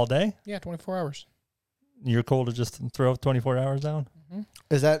Oh. all day? Yeah, 24 hours. You're cool to just throw 24 hours down?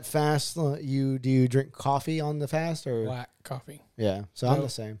 Is that fast? Do you drink coffee on the fast or? Black coffee. Yeah, so I'm No. the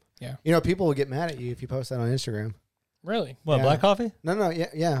same. Yeah. You know, people will get mad at you if you post that on Instagram. Really? What, Yeah. black coffee? No,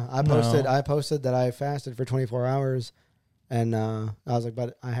 yeah. I No. posted that I fasted for 24 hours, and I was like,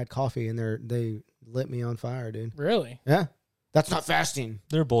 but I had coffee, and they lit me on fire, dude. Really? Yeah, that's not fasting.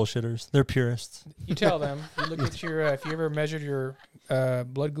 They're bullshitters. They're purists. You tell them. You look at your. If you ever measured your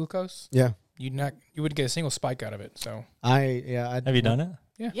blood glucose, Yeah, you wouldn't get a single spike out of it. So Have you done it?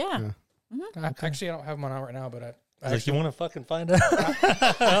 Yeah. Yeah. actually, I don't have mine out right now, but I Like, you want to fucking find out?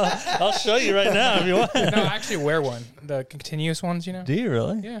 I'll show you right now if you want. no, I actually wear one. The continuous ones, you know. Do you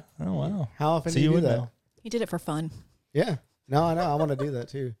really? Yeah. Oh, wow. How often So do you do would that? know. He did it for fun. Yeah, no, I know. I want to do that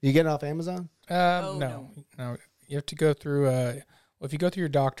too. You get it off Amazon? No. You have to go through. Well, if you go through your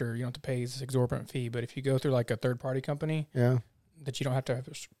doctor, you don't have to pay this exorbitant fee. But if you go through like a third party company Yeah. that you don't have to have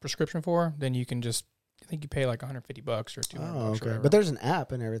a prescription for, then you can just. I think you pay like $150 or $200. Oh, or okay. whatever. But there's an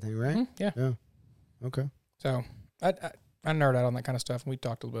app and everything, right? Mhm, yeah. Yeah. Okay. So I nerd out on that kind of stuff, and we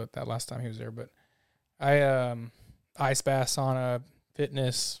talked a little bit about that last time he was there. But I ice bath, sauna,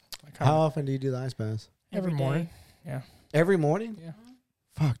 fitness. How often do you do the ice baths? every Every day. morning. Yeah, Every morning? yeah.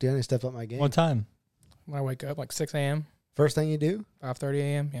 Fuck, dude, I need to step up my game. What time? When I wake up, like 6 a.m., First thing you do? 5:30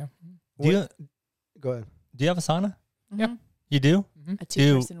 a.m. Yeah. Do you, Go ahead. do you have a sauna? Yeah. Mhm. You do? Mm-hmm. A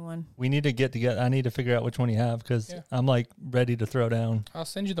 2-person one. We need to get together. I need to figure out which one you have because Yeah. I'm like ready to throw down. I'll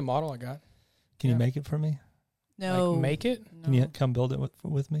send you the model I got. Can you Yeah. make it for me? No. Like, make it. No. Can you come build it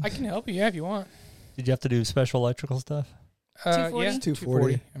with me? I can help you. Yeah, if you want. Did you have to do special electrical stuff? 240? Yeah, It's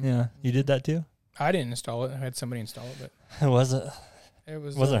 240. Yeah. You did that too? I didn't install it. I had somebody install it, but It wasn't it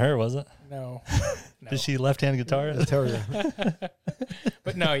was wasn't her, was it? No. No. Did she left-hand guitarist? Tell you.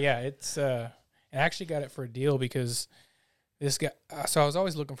 But no, yeah, it's I actually got it for a deal because this guy. So I was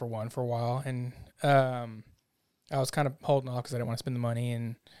always looking for one for a while, and I was kind of holding off because I didn't want to spend the money,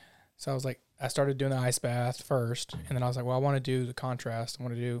 and so I was like, I started doing the ice bath first, and then I was like, well, I want to do the contrast. I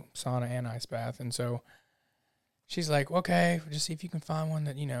want to do sauna and ice bath, and so she's like, okay, just see if you can find one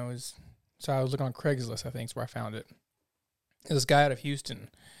that is. So I was looking on Craigslist, I think is where I found it. It was this guy out of Houston,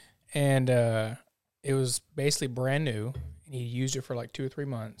 and it was basically brand new, and he used it for like 2 or 3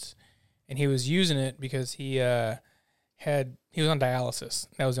 months, and he was using it because he was on dialysis.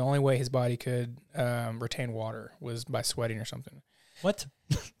 That was the only way his body could retain water was by sweating or something. What?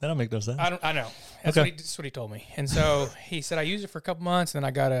 That don't make no sense. I know. That's what he told me. And so he said I used it for a couple months, and then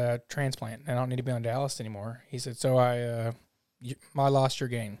I got a transplant, and I don't need to be on dialysis anymore. He said, so I lost your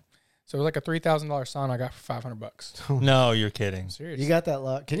gain. So it was like a $3,000 sauna I got for $500. No, you're kidding. Serious. You got that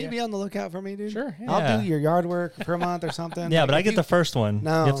luck. Can you Yeah. be on the lookout for me, dude? Sure. Yeah. I'll Yeah. do your yard work for a month or something. Yeah, Like, but I if get you- the first one.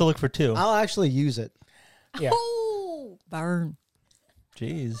 No. You have to look for two. I'll actually use it. Yeah. Oh, burn.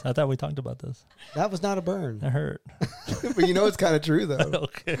 Jeez, I thought we talked about this. That was not a burn. That hurt. But you know it's kind of true though.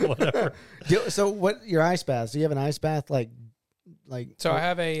 Okay, whatever. So what? Your ice baths? Do you have an ice bath like? So I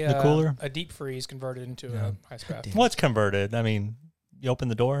have The cooler? a deep freeze converted into Yeah. a ice bath. What's converted? I mean, you open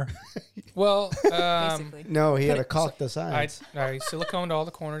the door. Well, Basically. No, he had to Put it- caulk the I sides. siliconed all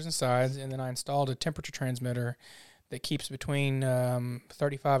the corners and sides, and then I installed a temperature transmitter that keeps between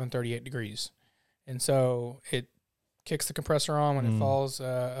 35 and 38 degrees. And so it kicks the compressor on when it falls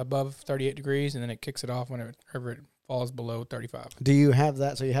above 38 degrees, and then it kicks it off whenever it falls below 35. Do you have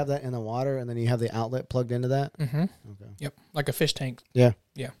that? So you have that in the water, and then you have the outlet plugged into that. Mm-hmm. Okay. Yep, like a fish tank. Yeah.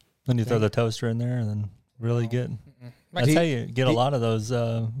 Then you throw the toaster in there and then really get. Mm-mm. That's how you get a do- lot of those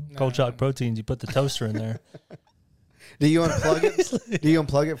cold shock proteins. You put the toaster in there. Do you unplug it? Do you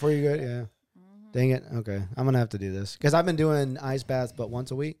unplug it before you go? Yeah. Dang it. Okay. I'm going to have to do this because I've been doing ice baths but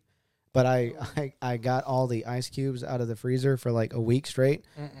once a week. But I got all the ice cubes out of the freezer for like a week straight,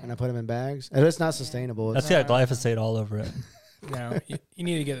 and I put them in bags. And it's not sustainable. That's got glyphosate all over it. No, you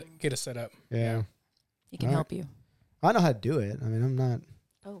need to get a setup. Yeah. He can All help you. I know how to do it. I mean,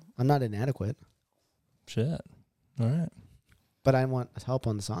 I'm not inadequate, Shit. All right. but I want help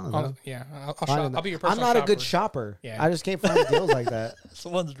on the sauna. Though. Yeah, I'll be your I'm personal not a good shopper. shopper. Yeah. I just can't find deals like that.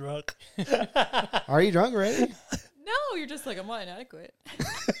 Someone's drunk. Are you drunk already? No, you're just like, I'm not inadequate.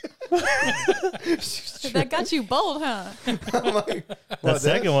 That got you bold, huh? I'm like, That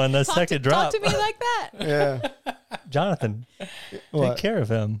second one, that second drop. Talk to me like that. Yeah. Jonathan, What? take care of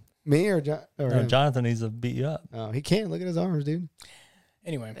him. Me or John? Or No, him? Jonathan needs to beat you up. Oh, he can't. Look at his arms, dude.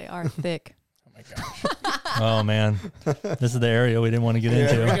 Anyway, They are thick. oh my gosh, Oh, man. This is the area we didn't want to get here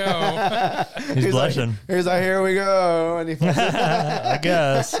we into. go. He's Like, blushing. here's like, here we go. And he I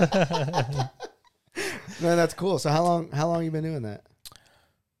guess. Man, that's cool. So how long you been doing that?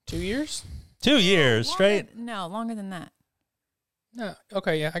 2 years? 2 years straight. No, longer than that. No,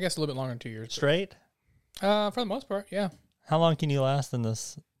 okay, yeah, I guess a little bit longer than 2 years. Straight? For the most part, yeah. How long can you last in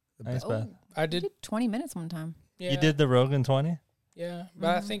this ice bath? I I did. did 20 minutes one time. Yeah, You did the Rogan 20? yeah,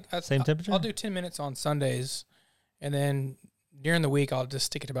 but I think Same temperature? I'll do 10 minutes on Sundays, and then during the week I'll just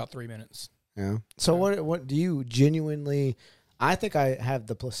stick it to about 3 minutes. Yeah. So what do you genuinely? I think I have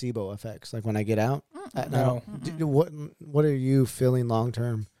the placebo effects. Like when I get out. No. What are you feeling long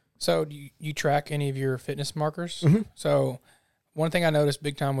term? So do you track any of your fitness markers? Mhm. So one thing I noticed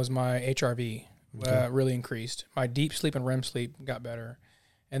big time was my HRV really increased. My deep sleep and REM sleep got better.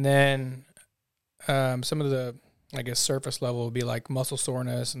 And then some of the, I guess, surface level would be like muscle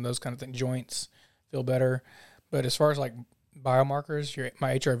soreness and those kind of things. Joints feel better. But as far as like biomarkers,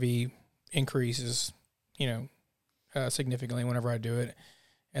 my HRV increases, significantly whenever I do it.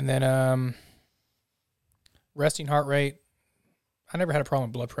 And then resting heart rate, I never had a problem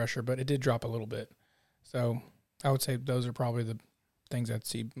with blood pressure, but it did drop a little bit. So I would say those are probably the things I'd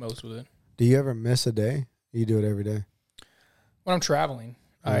see most with it. Do you ever miss a day? You do it every day. When I'm traveling,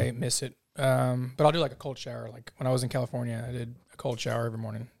 I miss it. But I'll do like a cold shower. Like when I was in California, I did a cold shower every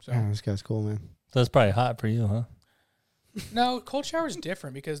morning. So Oh, this guy's cool, man. So it's probably hot for you, huh? no, cold shower is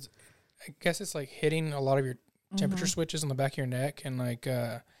different because I guess it's like hitting a lot of your temperature switches on the back of your neck, and like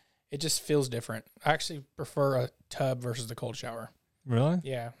it just feels different. I actually prefer a tub versus the cold shower. Really?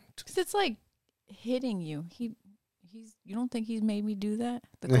 Yeah. Because it's like hitting you. You don't think he's made me do that?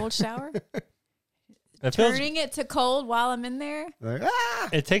 The cold shower? It feels. Turning it to cold while I'm in there? Like,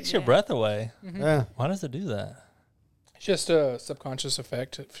 It takes your Yeah. breath away. yeah. Why does it do that? It's just a subconscious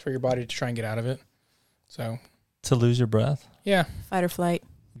effect for your body to try and get out of it. So To lose your breath? yeah. Fight or flight.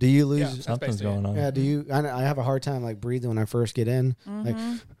 Do you Yeah. lose? Something's basically it. going on. Yeah. Do you? I have a hard time like breathing when I first get in,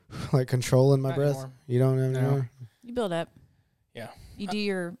 Mhm. like controlling my Not breath. anymore. You don't have No. anymore. You build up. Yeah. You do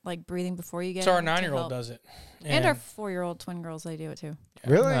your like breathing before you get So our in to 9-year-old help. does it. And our 4-year-old twin girls, they do it too.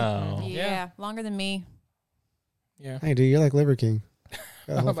 Really? No. Yeah. Longer than me. Yeah. Hey, dude, you're like Liver King. I Got a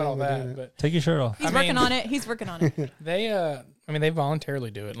don't know whole about all family doing that, it. but Take your shirt off. He's I working mean- on it. He's working on it. they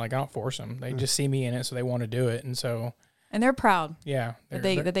voluntarily do it. Like I don't force them. They just see me in it, so they want to do it. And so, And they're proud yeah. that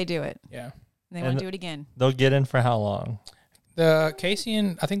they're- they do it. yeah. And they And want to do it again. They'll get in for how long? The Casey,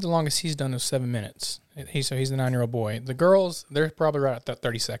 I think the longest he's done is 7 minutes. He's the 9-year-old boy. The girls, they're probably right at that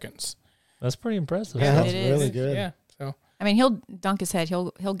 30 seconds. That's pretty impressive. Yeah, Yeah, that's it is. really good. Yeah. So I mean, he'll dunk his head.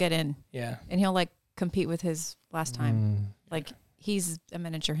 He'll get in, yeah. and he'll like compete with his last time. Mm. Like he's a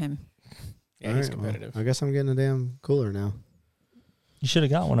miniature him. Yeah, All he's right, well, competitive. I guess I'm getting a damn cooler now. You should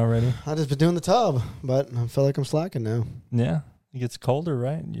have got one already. I just been doing the tub, but I feel like I'm slacking now. Yeah. It gets colder,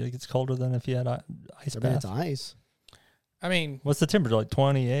 right? It gets colder than if you had ice I mean, it's bath. ice. I mean, What's the temperature? Like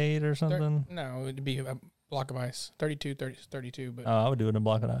 28 or thir- something? no, it'd be a block of ice. 32, but Oh, I would do it in a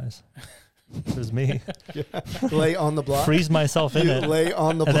block of ice. If it was me. Lay on the block. Freeze myself in You it. lay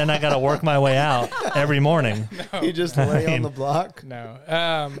on the And block. then I got to work my way out every morning. no. You just lay on the block. No.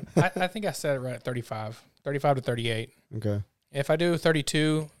 I think I said it right at 35 to 38. Okay. If I do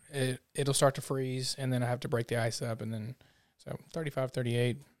 32, it'll start to freeze, and then I have to break the ice up, and then so 35,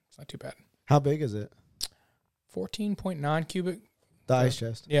 38, it's not too bad. How big is it? 14.9 cubic. The ice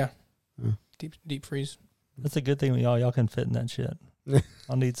chest. Yeah. Oh. Deep freeze. That's a good thing y'all can fit in that shit.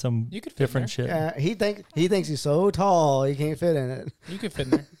 I'll need some You could fit different in shit. Yeah, he thinks he's so tall he can't fit in it. there. You could fit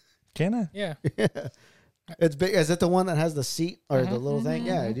in there. Can I? Yeah. Yeah. It's big. Is it the one that has the seat or the little thing? Mhm.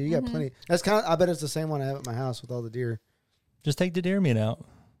 Yeah, dude, you got plenty. That's kind of. I bet it's the same one I have at my house with all the deer. Just take the deer meat out,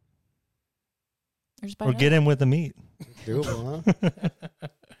 Or just or get him with the meat. Doable, huh?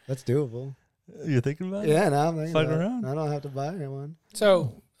 That's doable. You thinking about it? Yeah, no, I'm thinking Fuck about it. around. I don't have to buy one.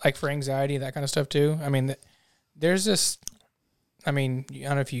 So, like for anxiety, that kind of stuff too. I mean, there's this. I mean, I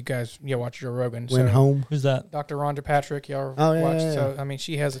don't know if you guys watch Joe Rogan. Went home. Who's that? Dr. Rhonda Patrick, y'all Oh, yeah, watched. yeah, yeah. So, I mean,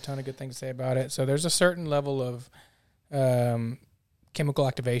 she has a ton of good things to say about it. So, there's a certain level of chemical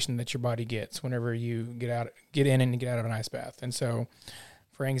activation that your body gets whenever you get in and get out of an ice bath. And so,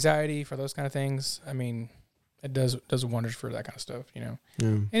 for anxiety, for those kind of things, I mean, it does wonders for that kind of stuff. You know,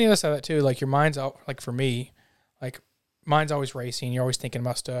 Yeah. any of us have that too. Like your mind's out. Like for me, like mine's always racing. You're always thinking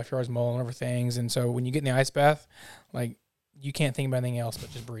about stuff. You're always mulling over things. And so, when you get in the ice bath, like you can't think about anything else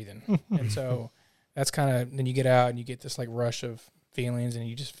but just breathing. And so that's kind of, then you get out and you get this like rush of feelings and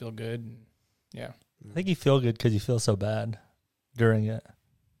you just feel good. And yeah, I think you feel good because you feel so bad during it.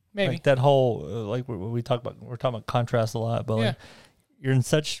 maybe. Like that whole, like we're talking about contrast a lot, but like you're in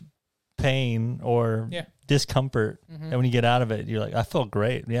such pain or discomfort. And when you get out of it, you're like, I feel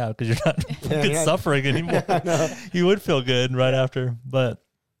great. Yeah. Because you're not fucking suffering anymore. You would feel good right after. But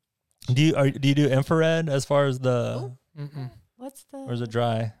do you do infrared as far as the, What's the? or is it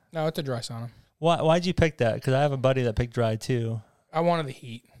dry? No, it's a dry sauna. Why'd you pick that? Because I have a buddy that picked dry too. I wanted the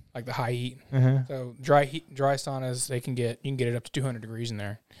heat, like the high heat. So dry saunas, you can get it up to 200 degrees in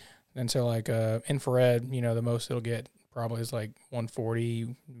there. And so like infrared, the most it'll get probably is like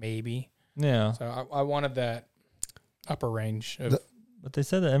 140 maybe. Yeah. So I wanted that upper range of. But they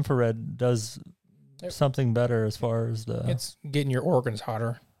said that infrared does something better as far as the. It's getting your organs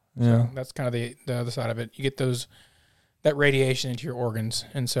hotter. Yeah. So that's kind of the other side of it. You get that radiation into your organs,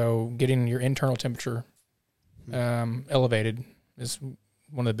 and so getting your internal temperature elevated is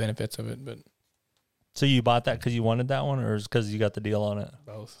one of the benefits of it. But so you bought that because you wanted that one, or is because you got the deal on it?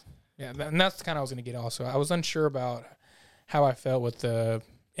 both, yeah, and that's kind of I was going to get also. I was unsure about how I felt with the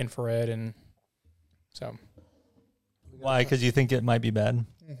infrared, and so Why? Because you think it might be bad?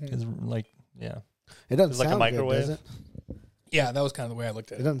 Because It doesn't It's like a sound microwave? good, does it? yeah, that was kind of the way I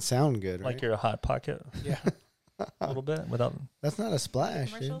looked at It it. doesn't sound good, right? like you're a hot pocket Yeah, a little bit without That's not a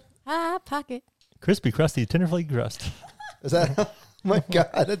splash, dude. Commercial? Hot pocket. crispy, crusty, tenderfully crust. Is that? Oh my God,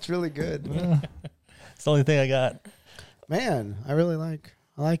 that's really good. It's the only thing I got. Man, I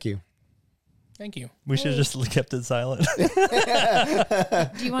like you. thank you. We should have just kept it silent.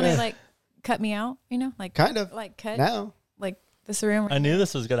 Do you want to like cut me out? Like Kind of. like cut Now. like this room. I knew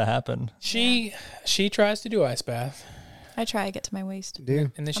this was gonna happen. She tries to do ice bath, I try to get to my waist.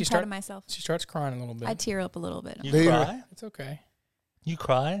 Dude. and then I'm proud of myself. she starts crying a little bit. I tear up a little bit. You Do you- cry? It's okay You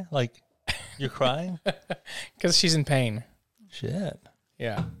cry? Like you're crying? because she's in pain. Shit.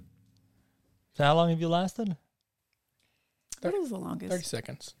 Yeah, So how long have you lasted? What is the 30 longest?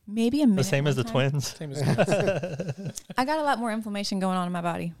 seconds. Maybe a minute. The same as the one time. twins. Same as I got a lot more inflammation going on in my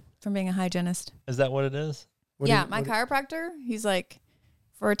body from being a hygienist. Is that what it is? What do Yeah, you- my what do- chiropractor, he's like,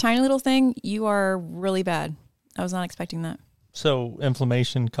 for a tiny little thing, you are really bad. I was not expecting that. So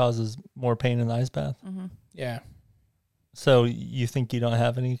inflammation causes more pain in the ice bath. yeah. So you think you don't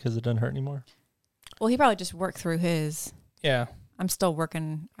have any because it doesn't hurt anymore? Well, he probably just worked through his. Yeah. I'm still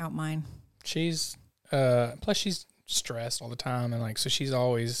working out mine. She's plus she's stressed all the time, and like so she's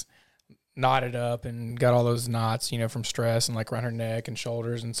always knotted up and got all those knots, from stress and like around her neck and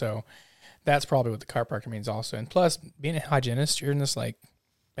shoulders, and so that's probably what the chiropractor means also. And plus, being a hygienist, you're in this like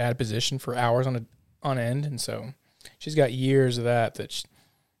bad position for hours on end, and so she's got years of that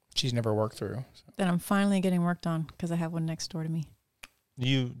she's never worked through. So. Then I'm finally getting worked on because I have one next door to me.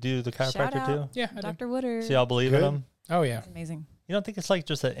 You do the Shout chiropractor too? out. Yeah, I do. Dr. Woodard. So y'all believe in Good. them? Oh yeah, It's amazing. You don't think it's like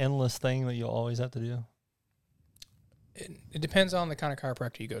just an endless thing that you'll always have to do? it depends on the kind of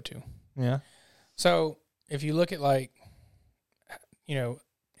chiropractor you go to. Yeah. So if you look at like,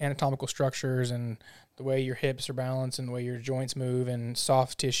 anatomical structures and the way your hips are balanced and the way your joints move and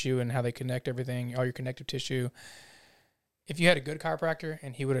soft tissue and how they connect everything, all your connective tissue, if you had a good chiropractor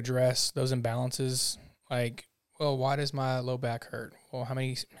and he would address those imbalances, like, well, why does my low back hurt? Well, how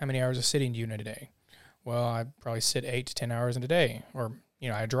many hours of sitting do you need a day? Well, I probably sit 8 to 10 hours in a day, or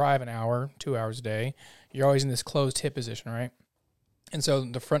I drive an hour, 2 hours a day. You're always in this closed hip position, right? And so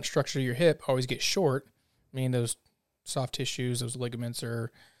the front structure of your hip always gets short, meaning those soft tissues, those ligaments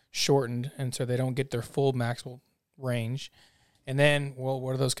are shortened, and so they don't get their full maximal range. And then, well,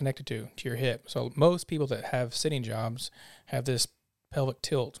 what are those connected to? To your hip. So most people that have sitting jobs have this pelvic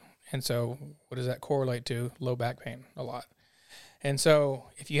tilt. And so what does that correlate to? Low back pain a lot. And so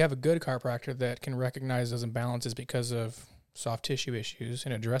if you have a good chiropractor that can recognize those imbalances because of soft tissue issues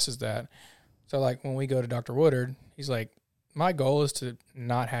and addresses that, So like when we go to Dr. Woodard, he's like, my goal is to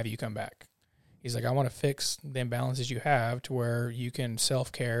not have you come back. He's like, I want to fix the imbalances you have to where you can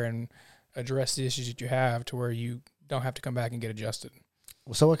self-care and address the issues that you have to where you don't have to come back and get adjusted.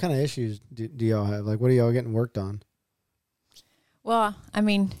 So what kind of issues do y'all have? Like, what are y'all getting worked on? Well, I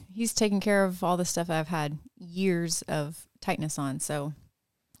mean, he's taking care of all the stuff I've had years of tightness on. So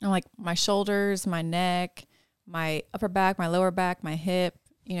I'm like my shoulders, my neck, my upper back, my lower back, my hip.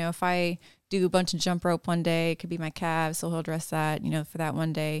 You know, if I do a bunch of jump rope one day, it could be my calves. So he'll address that, you know, for that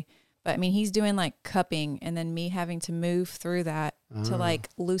one day. But I mean, he's doing like cupping and then me having to move through that to like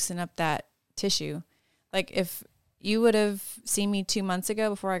loosen up that tissue. Like if you would have seen me 2 months ago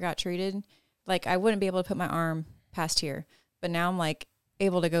before I got treated, like I wouldn't be able to put my arm past here. But now I'm like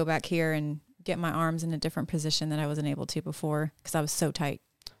able to go back here and get my arms in a different position that I wasn't able to before because I was so tight.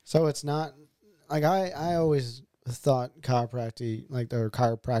 So it's not like I always thought chiropractic, like their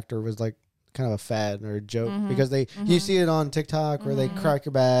chiropractor was like kind of a fad or a joke because you see it on TikTok where they crack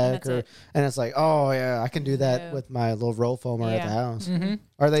your back and it's like, oh yeah, I can do that with my little roll foamer at the house.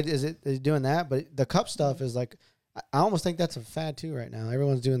 Are they doing that? But the cup stuff is like, I almost think that's a fad too right now.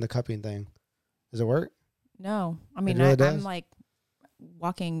 Everyone's doing the cupping thing. Does it work? No, I mean, really I'm like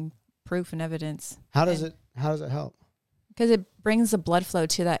walking proof and evidence. How does it help? Because it brings the blood flow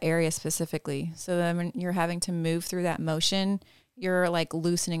to that area specifically. So then when you're having to move through that motion, you're like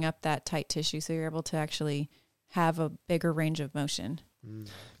loosening up that tight tissue. So you're able to actually have a bigger range of motion.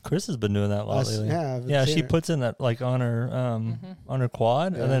 Chris has been doing that a lot lately. Yeah, She puts in that like on her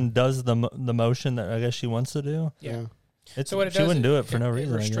quad and then does the motion that I guess she wants to do. Yeah. It's, So what it she does, wouldn't do it for no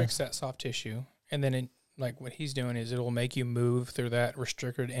reason. It I restricts guess. that soft tissue, and then like what he's doing is it'll make you move through that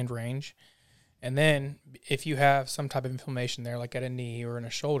restricted end range, and then if you have some type of inflammation there, like at a knee or in a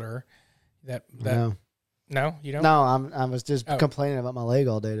shoulder, no, you don't. No, I was just complaining about my leg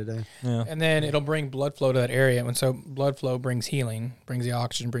all day today. Yeah. And then it'll bring blood flow to that area, and so blood flow brings healing, brings the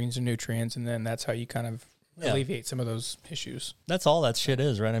oxygen, brings the nutrients, and then that's how you kind of alleviate some of those issues. That's all that shit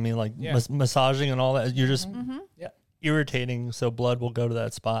is, right? I mean, like massaging and all that. You're just irritating, so blood will go to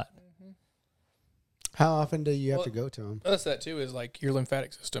that spot. How often do you have to go to them? Plus that too is like your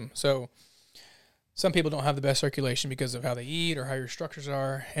lymphatic system. So some people don't have the best circulation because of how they eat or how your structures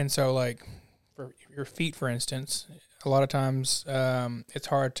are, and so like for your feet, for instance, a lot of times it's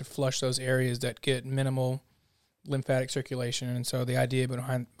hard to flush those areas that get minimal lymphatic circulation, and so the idea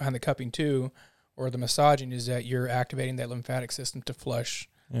behind the cupping too, or the massaging, is that you're activating that lymphatic system to flush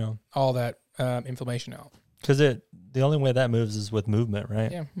all that inflammation out. Because the only way that moves is with movement,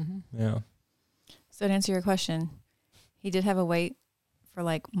 right? Yeah. Yeah. So to answer your question, he did have a wait for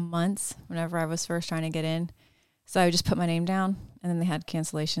like months whenever I was first trying to get in. So I just put my name down, and then they had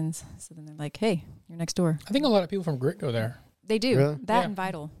cancellations. So then they're like, hey, you're next door. I think a lot of people from Grit go there. They do. Really? That and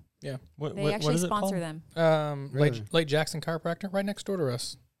Vital. Yeah. They actually sponsor them. Really? Lake Jackson Chiropractor, right next door to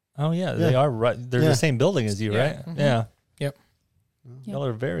us. Oh, yeah. They are right. They're the same building as you, right? Mhm. Yeah. Yep. Y'all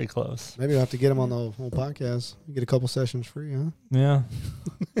are very close. Maybe we'll have to get him on the whole podcast. You get a couple sessions free, huh? Yeah.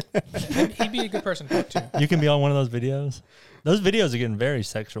 He'd be a good person to talk to. You can be on one of those videos. Those videos are getting very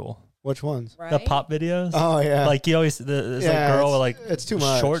sexual. Which ones? Right? The pop videos. Oh yeah. Like you always, it's like girl with like it's too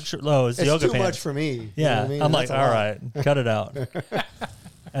much. short, it's It's yoga too pants. much for me. You know Yeah. what I mean? I'm like, That's a all lot. right, cut it out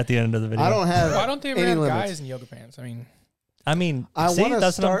at the end of the video. I don't have. Why don't they ever any have limits. guys in yoga pants? I mean, I mean, I see, want to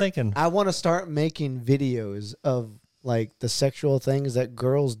that's start. what I'm thinking. I want to start making videos of like the sexual things that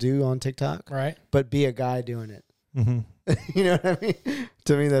girls do on TikTok, right? but be a guy doing it. hmm You know what I mean?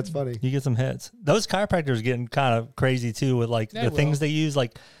 To me, that's funny. You get some hits. Those chiropractors are getting kind of crazy too with like They the things will. they use,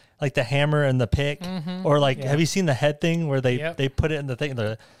 like the hammer and the pick, or like Yeah. have you seen the head thing where they put it in the thing?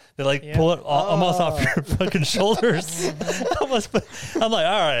 They like pull it almost off your fucking shoulders. Almost, I'm like,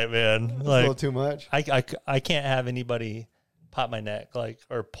 all right, man. It's a Like little too much. I can't have anybody pop my neck like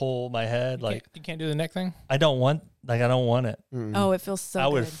or pull my head. Like You can't do the neck thing. I don't want it. Oh, it feels so I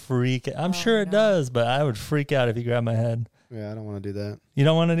would good. freak. I'm Oh, sure it no. does, but I would freak out if you grab my head. Yeah, I don't want to do that. You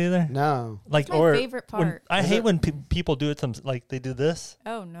don't want it either. No. Like my or favorite when- part. I Is hate it? when people do it. Like they do this.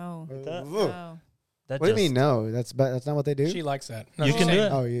 Oh, no. That- No. That What do you just- mean? No, that's not what they do. She likes that. No, You she's can do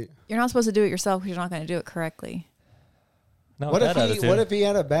saying- it? Oh, you. You're not supposed to do it yourself because you're not going to do it correctly. Not What with if that he? attitude. What if he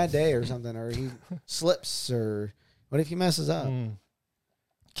had a bad day or something, or he slips, or what if he messes up?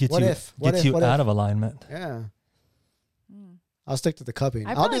 Gets What you, if- what gets if- you what out if- of alignment? Yeah, Mm. I'll stick to the cupping.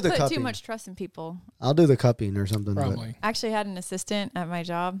 I I'll do probably the put cupping. too much trust in people. I'll do the cupping or something. but- Probably. I actually had an assistant at my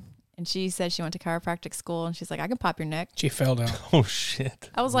job, and she said she went to chiropractic school, and she's like, I can pop your neck. She fell down. Oh shit!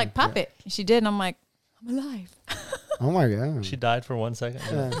 I was like, pop it. And she did, and I'm like, I'm alive. Oh my god. She died for 1 second.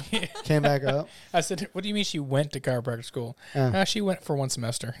 Yeah. Came back up. I said, "What do you mean she went to chiropractic school?" She went for 1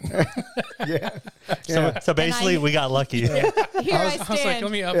 semester. Yeah. So basically, we got lucky. Here I I was like, stand.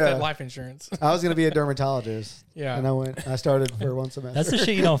 "Let me up Yeah. that life insurance." I was gonna be a dermatologist. Yeah. And I started for 1 semester. That's the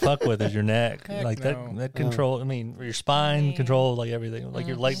shit you don't fuck with is your neck. Heck Like no. that control. I mean, your spine control, like everything. Like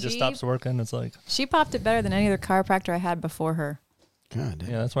your leg just She- stops working. It's like, She popped it better than any other chiropractor I had before her. God damn.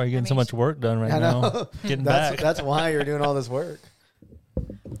 yeah, that's why you're getting so mean, much work done right I now. know. Getting That's back. that's why you're doing all this work.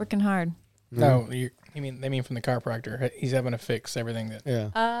 Working hard. No, they mean from the chiropractor. He's having to fix everything that. Yeah.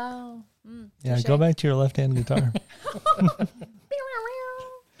 Oh. Yeah, go back to your left-hand guitar.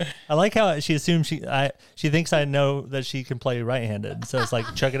 I like how she assumes she thinks I know that she can play right-handed. So it's like,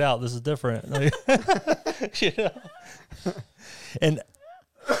 check it out. This is different. Like, you know?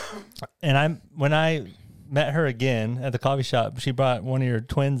 And when I met her again at the coffee shop, she brought one of your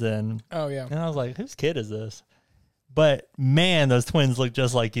twins in, Oh yeah. and I was like, whose kid is this? But man, those twins look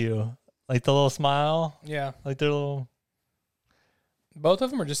just like you. Like the little smile, Yeah. like their little Both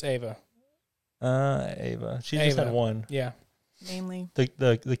of them are just Ava. Ava. She just Ava. had one, Yeah. Mainly.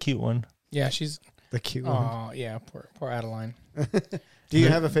 the cute one. Yeah. She's. The cute one. Oh yeah. Poor Adeline. Do you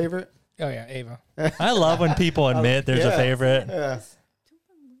have a favorite? Oh yeah. Ava. I love when people admit there's a Yeah. favorite. Yeah.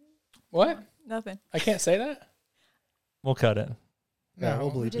 What? Nothing. I can't say that. We'll cut it. Yeah, No. we'll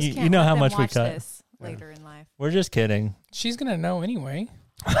We believe just You can't know let how them much we watch cut. this later in life. We're just kidding. She's gonna know anyway.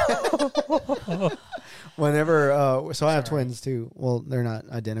 Whenever, so I have Sorry. twins too. Well, they're not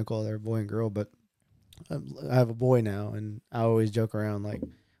identical; they're a boy and girl. But I have a boy now, and I always joke around like,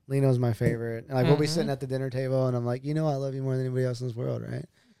 Leno's my favorite. And like we'll be sitting at the dinner table, and I'm like, I love you more than anybody else in this world, right?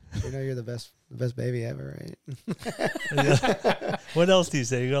 You're the best baby ever, right? What else do you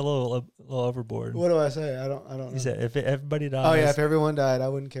say? You got a little overboard. What do I say? I don't know. You said if everybody dies. Oh yeah, if everyone died, I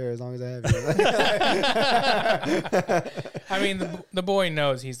wouldn't care as long as I have you. I mean, the boy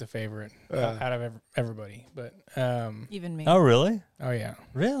knows he's the favorite Yeah. out of everybody. But Even me. Oh really? oh yeah,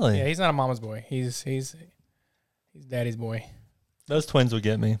 Really? yeah. He's not a mama's boy. He's daddy's boy. Those twins would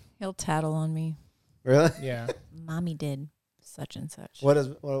get me. He'll tattle on me. Really? Yeah. Mommy did such and such. What does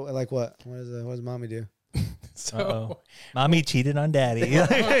mommy do? So Uh-oh. Mommy cheated on daddy. what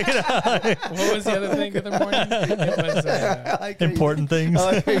was the other thing the other morning? It was I like how Important things.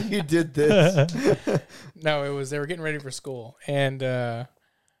 I like how you did this. no, it was they were getting ready for school, and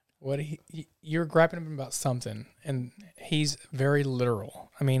you're griping him about something, and he's very literal.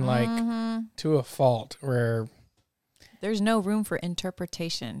 I mean, like to a fault. Where There's no room for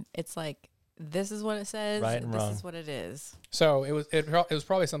interpretation. It's like, this is what it says. Right and this wrong. is what it is. so it was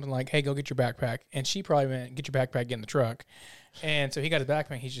probably something like, "Hey, go get your backpack," and she probably meant, "Get your backpack, get in the truck." And so he got his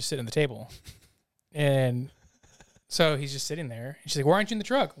backpack. He's just sitting at the table, and so he's just sitting there. And she's like, "Why aren't you in the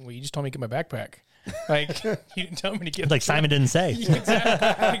truck?" Well, you just told me to get my backpack. Like you didn't tell me to get. in the Like truck. Simon didn't say.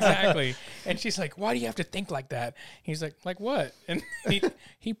 Exactly. And she's like, "Why do you have to think like that?" He's like what? And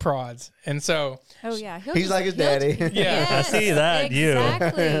he prods. And so Oh yeah, He's like his daddy. Yeah. I see that, you.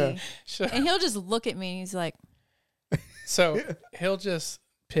 exactly. so, And he'll just look at me and he's like, so he'll just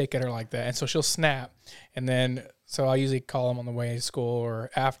pick at her like that. And so she'll snap. And then so I'll usually call him on the way to school or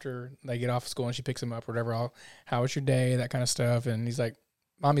after they get off school and she picks him up or whatever. How was your day? That kind of stuff. And he's like,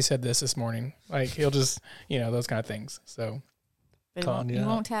 "Mommy said this morning." Like he'll just, those kind of things. So, but Calling you you out.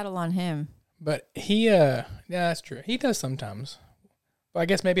 won't tattle on him. but he, yeah, that's true. He does sometimes. But I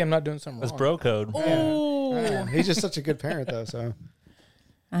guess maybe I'm not doing something That's wrong. bro code. Yeah. He's just such a good parent though. So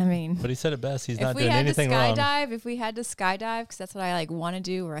I mean, But he said it best. He's if not we doing had to anything wrong. if we had to skydive, because that's what I want to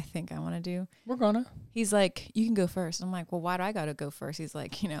do, or I think I want to do. We're gonna. He's like, "You can go first." I'm like, "Well, why do I got to go first?" He's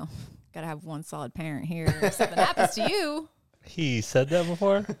like, "Got to have one solid parent here. If something happens to you, He said that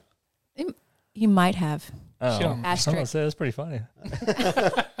before. he might have." Oh, She don't- I'm Asterisk. gonna say that's pretty funny.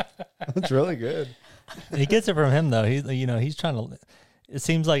 that's really good. He gets it from him though. He's trying to. It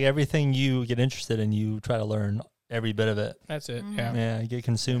seems like everything you get interested in, you try to learn every bit of it. That's it. Mm-hmm. Yeah. Yeah, you get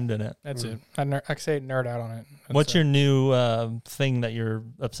consumed in it. That's it. I say nerd out on it. That's What's it. your new thing that you're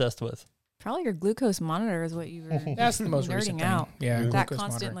obsessed with? Probably your glucose monitor is what you were That's the most nerding recent thing. out. Yeah. that glucose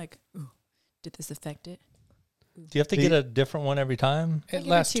constant monitor. like, ooh, did this affect it? Do you have to get a different one every time? Like It every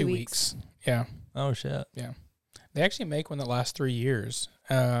lasts 2 2 weeks. weeks. Yeah. Oh shit! They actually make one that lasts 3 years.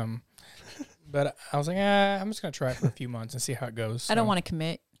 But I was like, I'm just gonna try it for a few months and see how it goes. I don't want to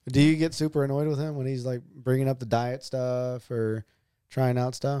commit. Do you get super annoyed with him when he's like bringing up the diet stuff or trying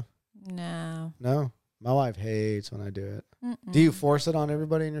out stuff? No. No, my wife hates when I do it. Mm-mm. Do you force it on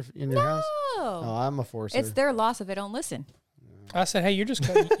everybody in your house? No. No, I'm a forcer. It's their loss if they don't listen. I said, hey, you're just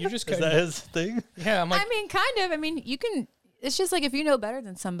cutting. You're just Is cutting. that his thing? Yeah. I'm like, I mean, kind of. I mean, you can. it's just like if you know better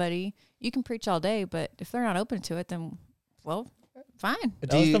than somebody, you can preach all day, but if they're not open to it, then well, fine.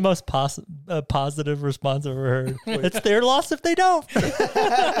 That was the most positive response I've ever heard. It's their loss if they don't.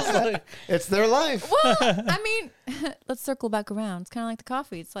 It's their life. Well, I mean, let's circle back around. It's kind of like the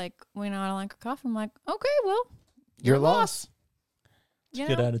coffee. It's like when I don't like coffee, I'm like, okay, well, Your loss. You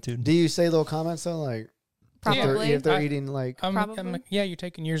Good know? attitude. Do you say little comments though, like Probably. if they're I- eating like? Probably. I'm like, yeah, you're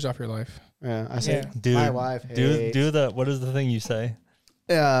taking years off your life. Yeah, I say Yeah. Dude, my wife hates do the, what is the thing you say?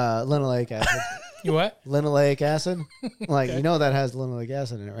 linoleic acid. You what? Linoleic acid, like Okay. you know that has linoleic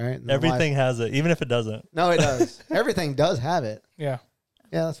acid in it, right? And the Everything wife- has it, even if it doesn't. no, it does. Everything does have it. Yeah.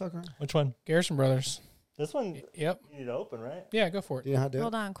 Yeah, let's fuck around. Which one? Garrison Brothers. This one Yep. you need to open, right? Yeah, go for Do it. you know how to do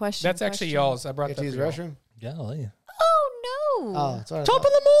Hold it? on, question. That's actually question. y'all's. I brought Get that to use for the y'all. restroom. Golly. Oh no! Oh, it's all right. Top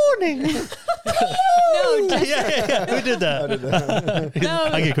of the morning. no, yeah, just, yeah. We did that. No.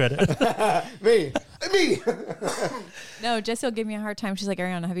 I get credit. Me. no. Jesse will give me a hard time. She's like,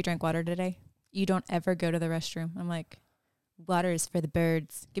 Ariana, have you drank water today? You don't ever go to the restroom. I'm like, water is for the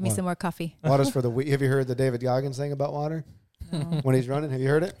birds. Give me What? some more coffee. Water's for the weak. Have you heard the David Goggins thing about water No. when he's running? Have you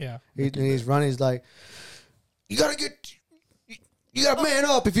heard it? Yeah. He's running. He's like, you gotta man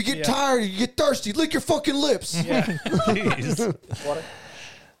up. If you get Yeah. tired, you get thirsty. Lick your fucking lips. Yeah. Jeez. Water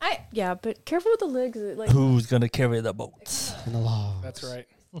Yeah, but careful with the legs. Like, Who's gonna carry the boats? and the law. That's right.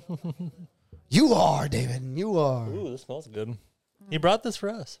 You are, David. You are. Ooh, this smells good. He brought this for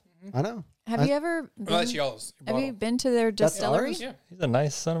us. I know. have you ever? Been, Well, that's y'all's. Your have you bottle. been to their That's distillery? ours? Yeah. He's a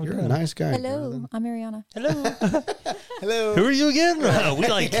nice son of a You're gun. a nice guy. Hello, Jonathan. I'm Ariana. Hello. Hello. Who are you again? We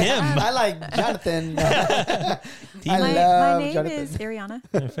like him. I like Jonathan. I My love name Jonathan. is Ariana.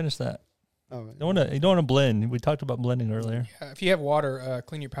 Yeah, finish that. Oh, You don't want to blend. We talked about blending earlier. If you have water,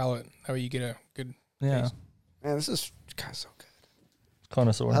 clean your palate. That way you get a good. Yeah, Taste. man, this is God, so good.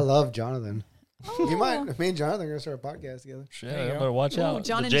 connoisseur. I love Jonathan. Oh. You might. Me and Jonathan are gonna start a podcast together. Shit, There you go. better watch Ooh, out.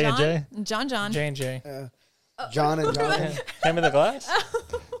 John The and J&J. John. John. J&J. John and Jonathan. Hand me the glass.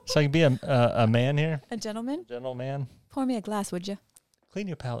 So I can be a man here, A gentleman. gentleman. Pour me a glass, would you? Clean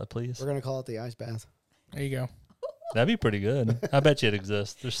your palate, please. We're gonna call it the ice bath. There you go. That'd be pretty good. I bet you it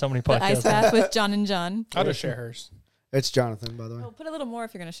exists. There's so many The podcasts. ice bath with John and John. I'll just share hers. It's Jonathan, by the way. Oh, put a little more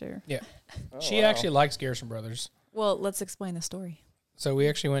if you're gonna share. She actually likes Garrison Brothers. Well, let's explain the story. So we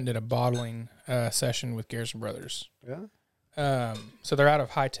actually went and did a bottling session with Garrison Brothers. Yeah. So they're out of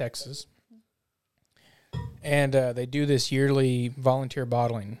High Texas, and they do this yearly volunteer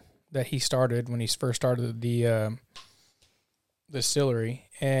bottling that he started when he first started the distillery,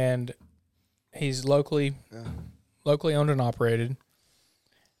 and he's locally owned and operated.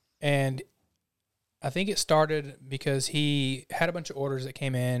 And I think it started because he had a bunch of orders that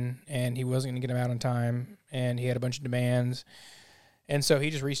came in, and he wasn't going to get them out on time, and he had a bunch of demands. And so he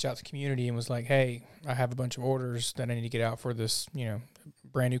just reached out to the community and was like, hey, I have a bunch of orders that I need to get out for this,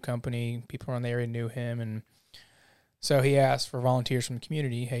 brand new company. People around the area knew him. And so he asked for volunteers from the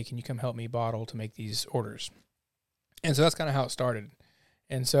community. Hey, can you come help me bottle to make these orders? And so that's kind of how it started.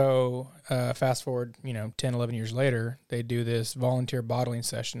 And so fast forward, 10, 11 years later, they do this volunteer bottling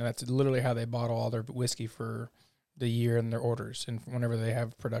session. And that's literally how they bottle all their whiskey for the year and their orders and whenever they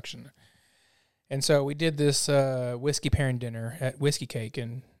have production. And so we did this whiskey pairing dinner at Whiskey Cake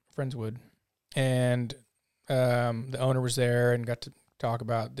in Friendswood. And the owner was there and got to talk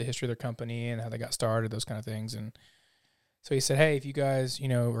about the history of their company and how they got started, those kind of things. And so he said, hey, if you guys,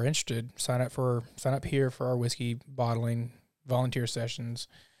 are interested, sign up here for our whiskey bottling volunteer sessions.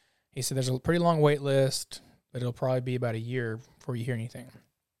 He said there's a pretty long wait list, but it'll probably be about a year before you hear anything.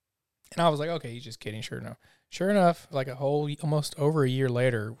 And I was like, okay, he's just kidding. Sure enough, like almost over a year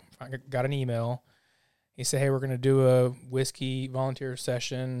later, I got an email. He said, hey, we're going to do a whiskey volunteer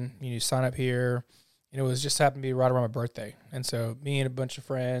session. You need to sign up here. And it was just happened to be right around my birthday. And so me and a bunch of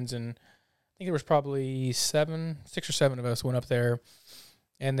friends, and I think there was probably 6 or 7 of us went up there.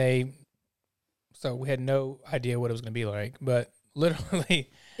 And so we had no idea what it was going to be like. But literally,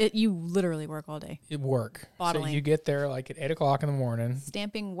 You literally work all day. it worked. Bottling. So you get there like at 8 o'clock in the morning.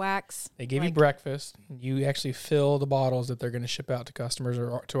 Stamping wax. They give you like- breakfast. You actually fill the bottles that they're going to ship out to customers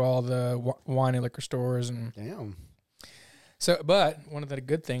or to all the wine and liquor stores. And Damn. so, but one of the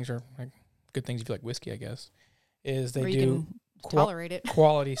good things, or like good things if you like whiskey, I guess, is they where you do can tolerate it.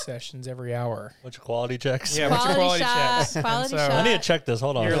 quality sessions every hour. Bunch of quality checks. Yeah, bunch of quality checks. Quality And so- I shot. need to check this.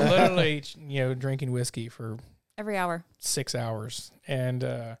 Hold on. You're literally, drinking whiskey for Every hour. 6 hours. And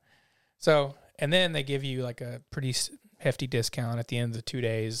and then they give you like a pretty hefty discount at the end of the 2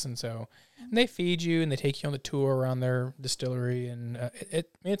 days. And so and they feed you and they take you on the tour around their distillery. And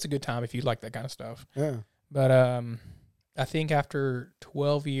it's a good time if you like that kind of stuff. Yeah. But I think after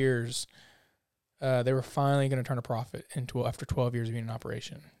 12 years, they were finally going to turn a profit after 12 years of being in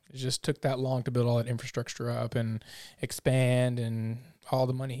operation. It just took that long to build all that infrastructure up and expand and all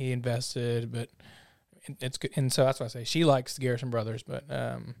the money he invested. But it's good. And so that's why I say she likes the Garrison Brothers. But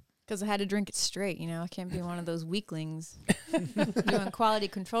Because I had to drink it straight. I can't be one of those weaklings doing quality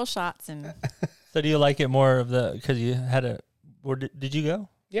control shots. And So do you like it more of because you had a, or did you go?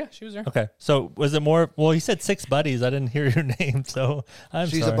 yeah, she was there. Okay. So was it more, well, you said 6 buddies. I didn't hear your name. So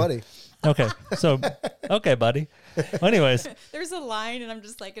She's sorry. a buddy. Okay. So, okay, buddy. Well, anyways, there's a line, and I'm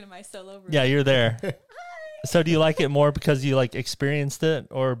just like in my solo room. yeah, you're there. So do you like it more because you like experienced it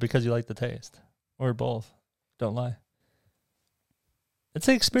or because you like the taste or both? Don't lie. It's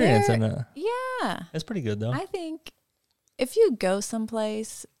an experience and Yeah. it's pretty good though. I think if you go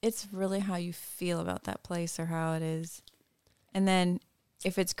someplace, it's really how you feel about that place or how it is. And then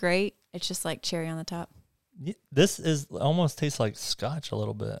if it's great, it's just like cherry on the top. This is almost tastes like scotch a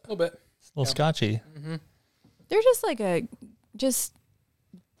little bit. A little bit. It's a little scotchy. Mm-hmm. They're just like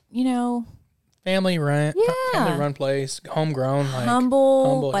Family run, Yeah. family run place, homegrown, like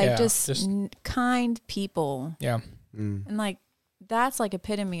humble, like yeah, just kind people. yeah. And like, that's like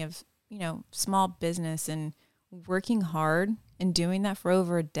epitome of, small business and working hard and doing that for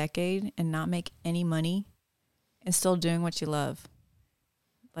over a decade and not make any money and still doing what you love.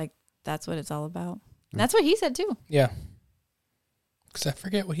 Like, that's what it's all about. And that's what he said too. Yeah. Because I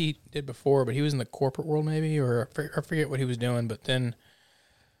forget what he did before, but he was in the corporate world maybe, or I forget what he was doing. But then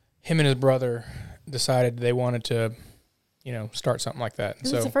him and his brother decided they wanted to, start something like that.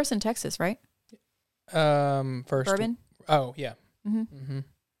 This was the first in Texas, right? First. Bourbon? Oh, yeah. Mm-hmm. Mm-hmm.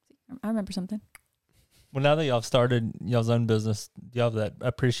 I remember something. Well, now that y'all have started y'all's own business, do you have that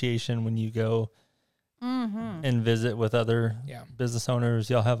appreciation when you go Mm-hmm. and visit with other Yeah. business owners?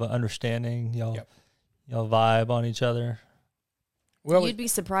 Y'all have an understanding. Y'all Yep. y'all vibe on each other. Well, You'd be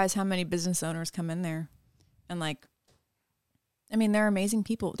surprised how many business owners come in there. And they're amazing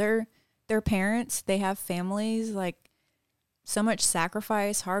people. They're parents. They have families, so much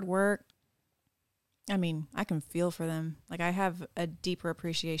sacrifice, hard work. I can feel for them. I have a deeper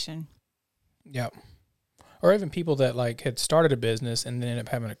appreciation. yeah. Or even people that had started a business and then ended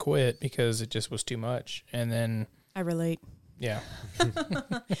up having to quit because it just was too much. And then, I relate. yeah.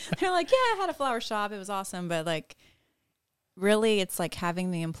 They're like, yeah, I had a flower shop. It was awesome. But really, it's having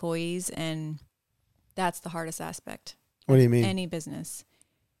the employees, and that's the hardest aspect. What do you mean? Any business.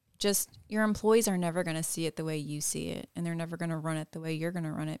 Just your employees are never going to see it the way you see it, and they're never going to run it the way you're going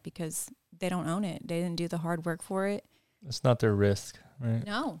to run it because they don't own it. They didn't do the hard work for it. It's not their risk, right?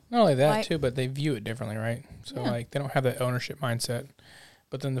 No. Not only that, too, but they view it differently, right? So, Yeah. they don't have that ownership mindset.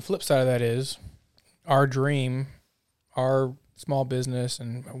 But then the flip side of that is our dream, our small business,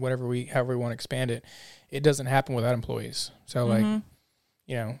 and however we want to expand it, it doesn't happen without employees. So,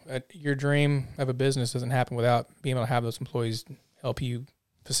 your dream of a business doesn't happen without being able to have those employees help you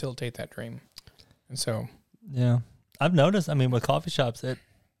facilitate that dream. And so, Yeah. I've noticed, with coffee shops,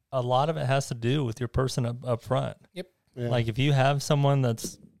 a lot of it has to do with your person up front. yep. Yeah. If you have someone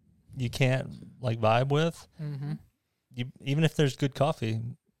that's you can't vibe with, Mm-hmm. even if there's good coffee,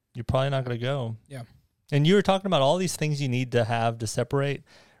 you're probably not going to go. Yeah. And you were talking about all these things you need to have to separate.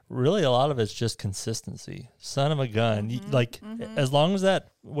 Really, a lot of it's just consistency. Son of a gun. As long as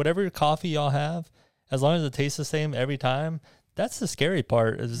whatever coffee y'all have, as long as it tastes the same every time, that's the scary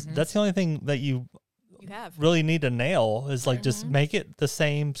part. That's the only thing that you have. really need to nail is just make it the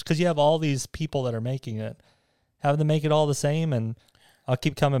same, because you have all these people that are making it. Have them make it all the same, and I'll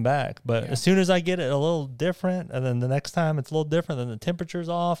keep coming back. But as soon as I get it a little different, and then the next time it's a little different, then the temperature's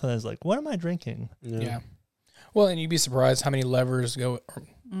off, and it's what am I drinking? Yeah. Well, and you'd be surprised how many levers go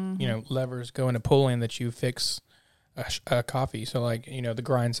into pulling that you fix a coffee. So the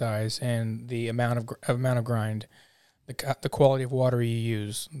grind size and the amount of grind, the quality of water you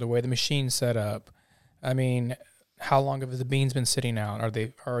use, the way the machine's set up. How long have the beans been sitting out? Are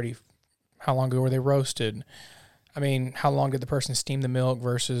they already? How long ago were they roasted? How long did the person steam the milk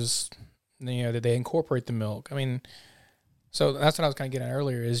versus, did they incorporate the milk? So that's what I was kind of getting at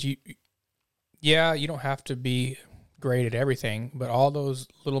earlier is you don't have to be great at everything, but all those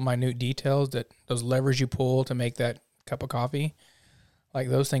little minute details, those levers you pull to make that cup of coffee,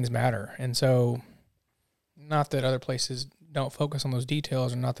 those things matter. And so not that other places don't focus on those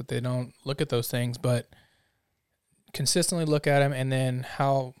details, or not that they don't look at those things, but consistently look at them, and then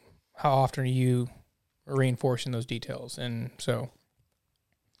how often are you reinforcing those details. And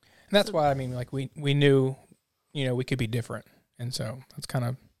that's why we knew we could be different, and so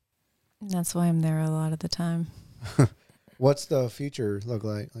That's why I'm there a lot of the time. What's the future look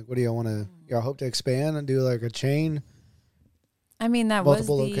like? What do y'all want to? Y'all hope to expand and do a chain? That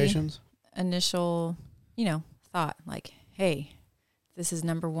Multiple was locations. initial, thought like, hey, this is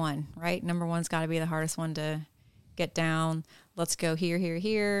number one, right? Number one's got to be the hardest one to get down. Let's go here, here,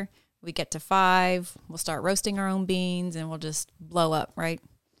 here. We get to 5. We'll start roasting our own beans and we'll just blow up, right?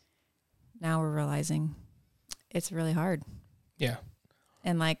 Now we're realizing it's really hard. Yeah.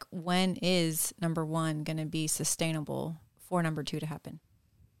 And like, when is number one going to be sustainable for number 2 to happen?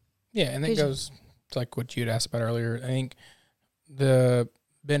 Yeah, and that goes to like what you had asked about earlier. I think the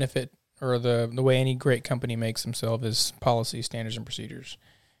benefit or the way any great company makes themselves is policy, standards, and procedures.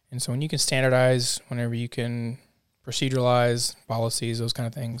 And so when you can standardize, whenever you can proceduralize policies, those kind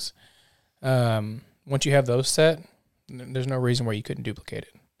of things, once you have those set, there's no reason why you couldn't duplicate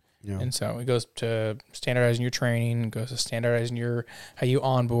it. Yeah. And so it goes to standardizing your training, it goes to standardizing how you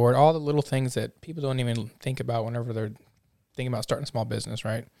onboard, all the little things that people don't even think about whenever they're thinking about starting a small business,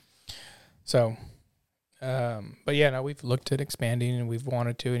 right? So, but yeah, no, we've looked at expanding and we've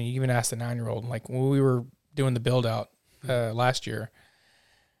wanted to, and you even asked the 9-year-old, like when we were doing the build out last year,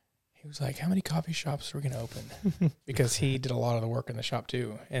 he was like, how many coffee shops are we going to open? Because he did a lot of the work in the shop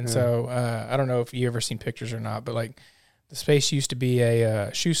too. And so I don't know if you ever seen pictures or not, but like the space used to be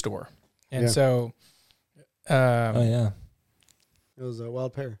a shoe store. And so, Oh yeah, It was a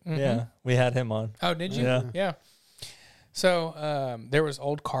wild pair. yeah. We had him on. Oh, did you? Yeah. Yeah. So there was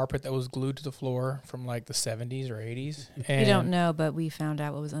old carpet that was glued to the floor from like the 70s or 80s. And You don't know, but we found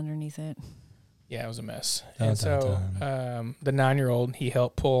out what was underneath it. yeah, it was a mess. Dun, And dun, so the 9-year-old, he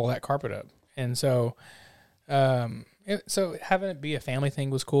helped pull that carpet up. And so so having it be a family thing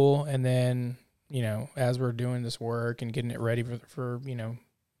was cool. And then, as we're doing this work and getting it ready for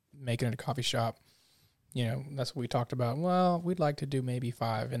making it a coffee shop, that's what we talked about. Well, we'd like to do maybe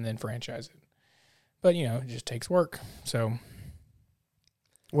 5 and then franchise it. But, it just takes work. So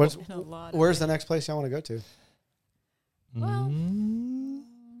Where's Where's the next place y'all want to go to? Well-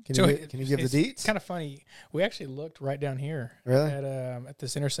 Can So you give the it's deets? kind of funny. We actually looked right down here Really? at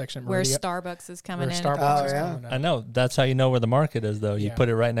this intersection where Meridian- Starbucks is coming where in? Starbucks is Oh, yeah. coming up. I know. That's how you know where the market is, though. You Yeah. put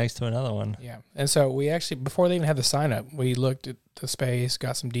it right next to another one. Yeah. And so we actually, before they even had the sign up, we looked at the space,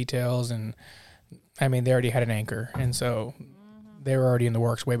 got some details, and I mean, they already had an anchor. And so they were already in the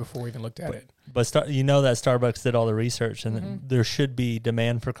works way before we even looked at it. But that Starbucks did all the research, and there should be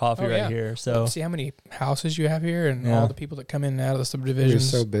demand for coffee Oh, right yeah. here. So See how many houses you have here and Yeah. all the people that come in and out of the You're subdivisions.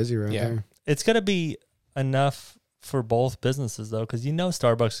 so busy right Yeah. there. it's going to be enough for both businesses, though, because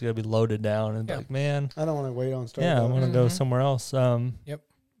Starbucks is going to be loaded down. And Yeah. like, man, I don't want to wait on Starbucks. yeah, I want to go Mhm. somewhere else. Yep.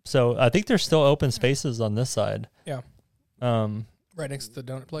 So I think there's still open spaces on this side. Yeah. Um, Right next to the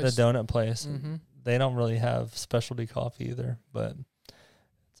donut place. the donut place. Mm-hmm. They don't really have specialty coffee either, but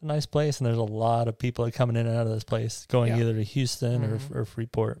it's a nice place, and there's a lot of people that coming in and out of this place, going Yeah. either to Houston Mhm. or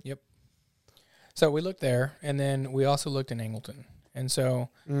Freeport. So we looked there, and then we also looked in Angleton. And so,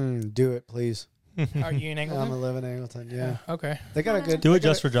 Do it, please. are you in I'm gonna Angleton? live in Angleton. Yeah, Okay. they got a good. Do they it got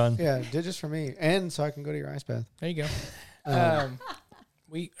just for John. Yeah, do it just for me, and so I can go to your ice bath. There you go. Um,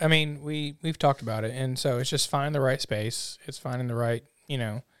 We've talked about it, and so it's just finding the right space. It's finding the right,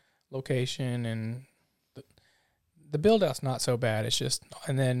 location, and the build out's not so bad. It's just,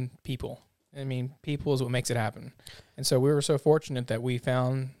 and then people. I mean, people is what makes it happen. And so we were so fortunate that we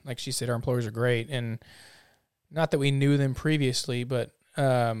found, like she said, our employees are great, and not that we knew them previously, but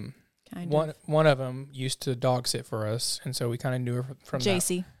Kind of. one of them used to dog sit for us, and so we kind of knew her from that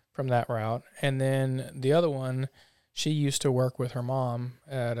JC. from that route. And then the other one, she used to work with her mom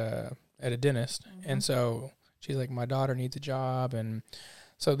at a dentist. And so she's like, my daughter needs a job. And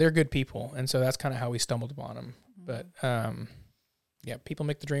so they're good people. And so that's kind of how we stumbled upon them. But, yeah, people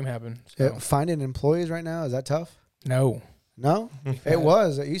make the dream happen. So, finding employees right now, is that tough? no. No, it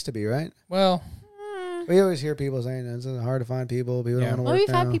was. It used to be, right? Well, We always hear people saying it's hard to find people. People Yeah. don't want to Well, work we've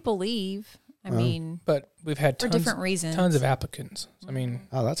now. had people leave. I mean, but we've had for different reasons. tons of applicants. I mean,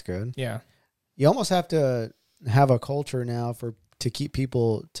 Oh, that's good. yeah. You almost have to have a culture now to keep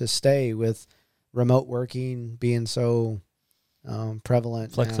people to stay with remote working being so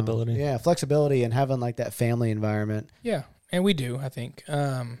prevalent. now. Flexibility. Yeah, flexibility and having like that family environment. Yeah. And we do, I think.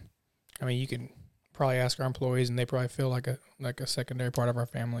 I mean, you could probably ask our employees, and they probably feel like a secondary part of our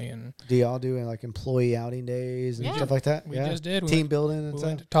family. And Do y'all do like employee outing days and Yeah. stuff like that? we yeah. just did. Team building and We stuff.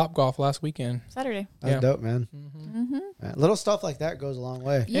 went to Top Golf last weekend. Saturday. That's Yeah. dope, man. Mm-hmm. Yeah, little stuff like that goes a long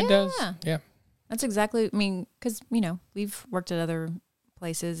way. Yeah. It does. Yeah. That's exactly, I mean, because, we've worked at other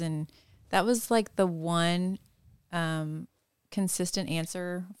places, and that was like the one consistent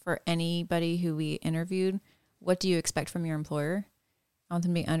answer for anybody who we interviewed. What do you expect from your employer? I want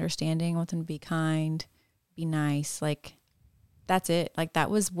them to be understanding, I want them to be kind, be nice. Like, that's it. Like, that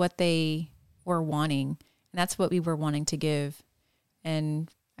was what they were wanting. And that's what we were wanting to give. And,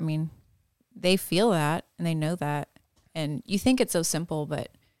 I mean, they feel that and they know that. And you think it's so simple, but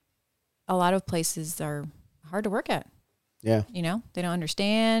a lot of places are hard to work at. Yeah. You know, they don't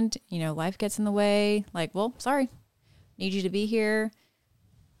understand, you know, life gets in the way. Like, well, sorry, need you to be here.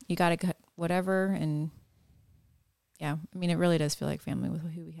 You got to whatever. And yeah, I mean, it really does feel like family with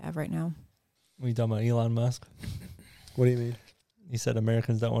who we have right now. We talking about Elon Musk? What do you mean? He said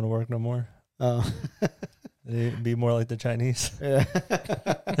Americans don't want to work no more. Oh. They'd be more like the Chinese. Yeah.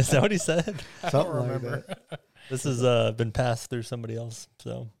 Is that what he said? I Something don't like remember. that. This has been passed through somebody else,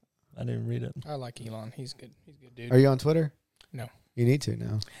 so I didn't read it. I like Elon. He's good. He's a good dude. Are you on Twitter? No. You need to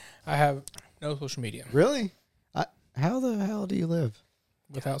now. I have no social media. Really? How the hell do you live?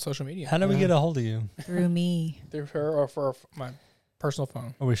 Without social media. How did we get a hold of you? Through me. Through her or for my personal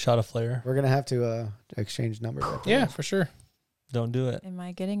phone. Or we shot a flare? We're gonna have to exchange numbers. after Yeah, this. for sure. Don't do it. Am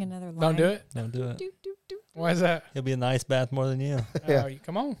I getting another line? Don't do it. Don't do it. Do, do, do. Why is that? He'll be in the ice bath more than you. Yeah.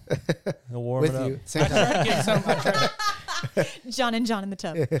 Come on. He'll warm With it up. you. Same I time. tried to get some. John and John in the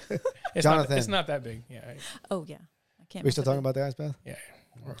tub. It's Jonathan. It's not that big. Yeah. Oh, yeah. I can't. We mess still with talking it. about the ice bath? Yeah.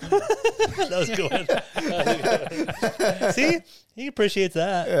 That was good. See? He appreciates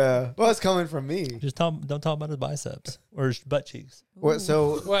that. Yeah. Well, it's coming from me. Just don't talk about his biceps or his butt cheeks. What?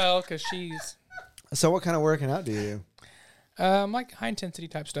 So Well, because she's what kind of working out do you do? like high intensity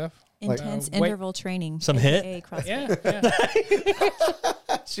type stuff. Intense Wait. interval training. Some hit? aka CrossFit.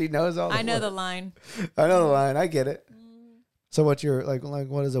 Yeah. She knows all. I know work. the line. I know the line. I get it. So what's your like?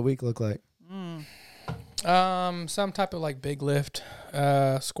 What does a week look like? Some type of like big lift,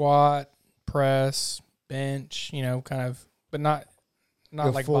 squat, press, bench. You know, kind of, but not Go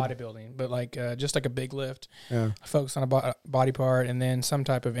like full- bodybuilding, but like just like a big lift. Yeah. Focus on a body part, and then some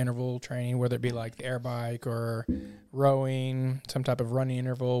type of interval training, whether it be like the air bike or rowing, some type of running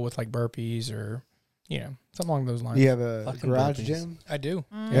interval with like burpees or something along those lines. You have a Fucking garage burpees. gym, I do.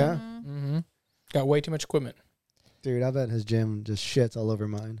 Yeah? Mm-hmm. Got way too much equipment. dude. I bet his gym just shits all over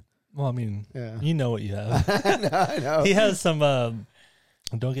mine. Well, I mean, Yeah. you know what you have. I know. He has some.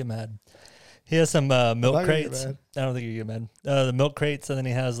 Don't get mad. He has some milk not gonna get crates. mad. I don't think you get mad. The milk crates, and then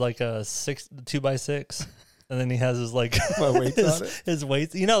he has like a 2x6, and then he has his like My weights on it. his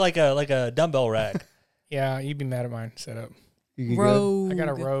weights. You know, like a dumbbell rack. Yeah, you'd be mad at mine setup. You good? Rogue. I got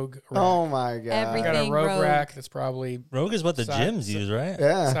a Rogue rack. Oh my god. I got a Everything Rogue Rogue. rack that's probably Rogue is what the Size- gyms use, right? the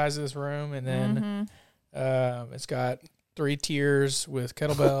Yeah. size of this room, and then Mhm. it's got 3 tiers with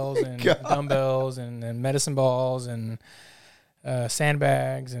kettlebells and God. dumbbells and medicine balls and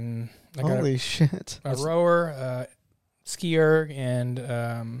sandbags, and I got Holy shit. a rower, skier,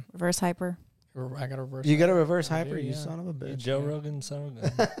 and Reverse hyper. I got a reverse. You got a reverse I hyper, do, you yeah. son of a bitch. Joe Rogan, so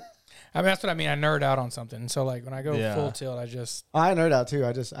good. I mean, that's what I mean. I nerd out on something. So like when I go Yeah. full tilt, I just I nerd out too.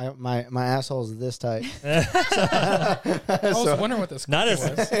 My asshole's this tight. I was wondering what this Not as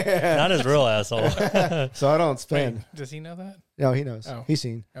was. not his real asshole. So I don't Wait, spin. does he know that? No, he knows. Oh. He's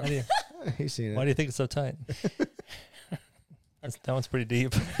seen. Why do you, He's seen why it. do you think it's so tight? That one's pretty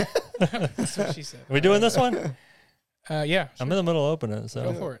deep. That's what she said. Are we doing this one? Yeah, I'm in the middle of opening it. So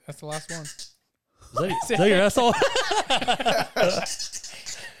go for it. That's the last one. Is that your asshole?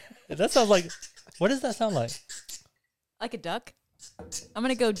 That sounds like. What does that sound like? Like a duck. I'm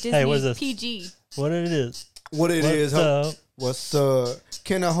gonna go Disney Hey, what is this? PG. What it is? What it is? What's Huh? up? What's up?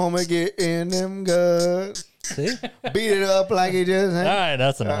 Can a homie get in them guts? See? Beat it up like he just All had. right,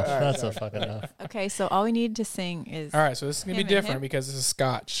 that's enough. All right, That's a fucking enough. Okay, so all we need to sing is All right, so this is gonna be Him and different him? because this is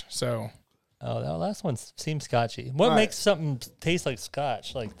Scotch. So Oh, that last one seems scotchy. What All right. makes something taste like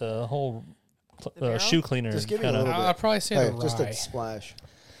scotch? Like the whole barrel? shoe cleaner. Just give me a kinda- little bit. I'll probably say Hey, the just rye. a splash.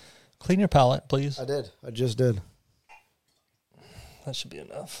 Clean your palate, please. I did. I just did. That should be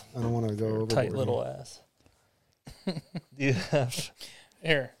enough. I don't want to go over. Tight little ass. Do you have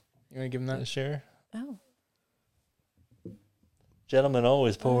Here, you want to give him to that? share? oh Gentleman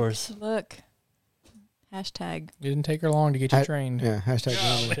always pours. look. Hashtag. It didn't take her long to get you I- trained. Yeah. Hashtag.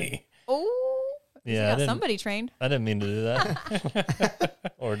 Golly. Oh, Yeah, I got didn't, somebody trained. I didn't mean to do that.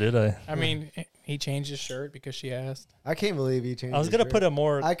 Or did I? I mean, he changed his shirt because she asked. I can't believe you changed. I was your gonna shirt. put a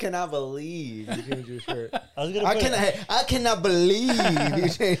more. I cannot believe you changed your shirt. I was gonna. I Put I cannot believe you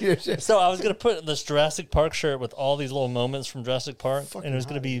changed your shirt. So I was gonna put this Jurassic Park shirt with all these little moments from Jurassic Park, Fucking and it was hot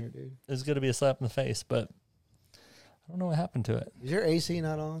gonna in be here, dude. a slap in the face, but I don't know what happened to it. Is your AC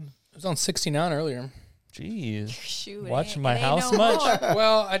not on? It was on 69 earlier. Jeez, Shoot. watching my it ain't house no much? more.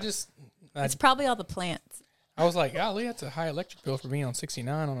 Well, I It's probably all the plants. I was like, golly, that's a high electric bill for being on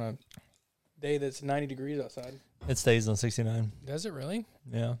 69 on a day that's 90 degrees outside. It stays on 69. Does it really?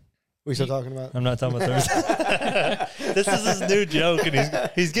 Yeah, We still talking about? I'm not talking about Thursday. This is his new joke,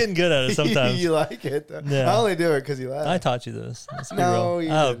 and he's getting good at it sometimes. You like it, though. Yeah. I only do it because you laugh. I taught you this. Let's be No, real. you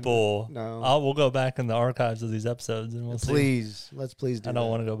Oh, didn't. bull. No. We'll go back in the archives of these episodes, and we'll see. Please. Let's please do I that. don't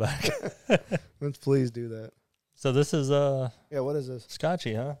want to go back. Let's please do that. So this is Yeah, what is this?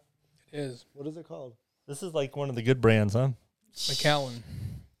 Scotchy, huh? It is. What is it called? This is like one of the good brands, huh? Macallan.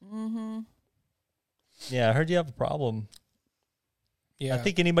 Mm-hmm. Yeah, I heard you have a problem. Yeah. I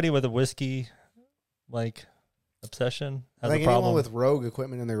think anybody with a whiskey like obsession I has think a problem. anyone with Rogue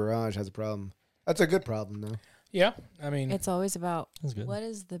equipment in their garage has a problem. That's a good problem, though. Yeah. I mean, It's always about That's good. what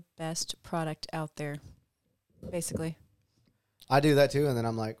is the best product out there, basically. I do that too, and then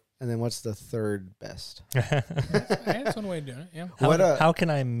I'm like, and then what's the third best? that's one way of doing it. Yeah. How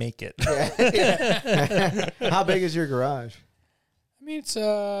can I make it? How big is your garage? I mean, it's What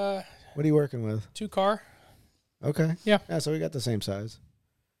are you working with? 2-car. Okay. Yeah. Yeah, so we got the same size.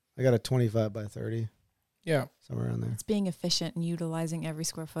 I got a 25 by 30, Yeah. somewhere around there. It's being efficient and utilizing every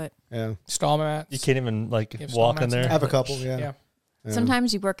square foot. Yeah. Stall mats. You can't even like You have walk stall in mats there. I have a couple, yeah. Yeah. Yeah.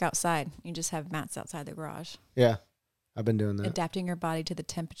 Sometimes you work outside. You just have mats outside the garage, Yeah. I've been doing that. adapting your body to the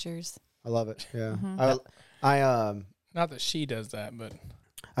temperatures. I love it. Yeah. Mhm. I Not that she does that, but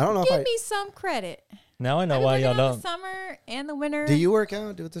I don't know Give if me some credit. Now I know I've why been y'all working on the don't. summer and the winter. do you work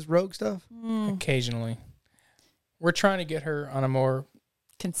out? Do with this Rogue stuff? Mm, occasionally. We're trying to get her on a more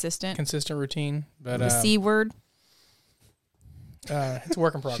consistent? consistent routine, but The C word. it's a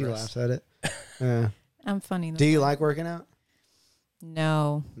work in She progress. laughs at it. Yeah. I'm funny. Do you like working out?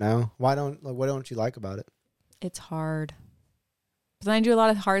 No, No. What don't you like about it? it's hard. Because I do a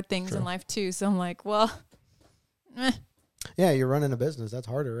lot of hard things True. in life too. So I'm like, well, Yeah, you're running a business. That's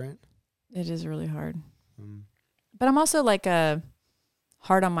harder, right? it is really hard. Mm. But I'm also like a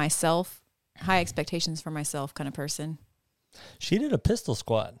hard on myself, high expectations for myself kind of person. She did a pistol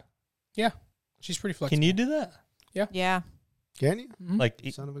squat. She's pretty flexible. Can you do that? Yeah. Can you? Mhm. Like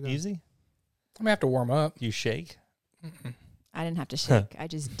Son of a gun. easy? I'm gonna have to warm up. You shake? Mm-mm. I didn't have to shake. I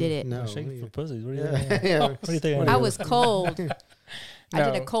just did it. No. Shake you- for pussies. What do you Yeah. think? Yeah. What do you think? I was cold. I did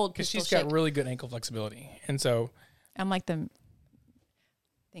a No, cold because pistol she's got shake. really good ankle flexibility, and so I'm like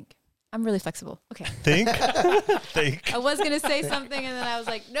think. I'm really flexible. Okay. Think? Think. I was going to say something and then I was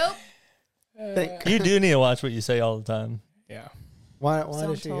like, nope. Think. You do need to watch what you say all the time. yeah. Why So I'm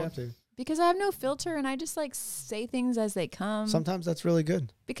does she told. have to? Because I have no filter and I just like say things as they come. Sometimes that's really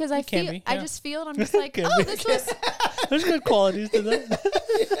good. Because I can feel, be, I yeah. just feel and I'm just like, Can oh, be. this was, There's good qualities to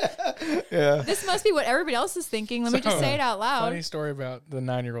that. Yeah. this must be what everybody else is thinking. Let me just So, say it out loud. Funny story about the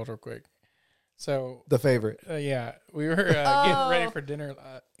 9-year-old real quick. So The favorite. yeah, we were getting Oh. ready for dinner.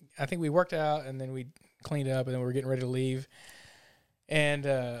 I think we worked out and then we cleaned up and then we were getting ready to leave. And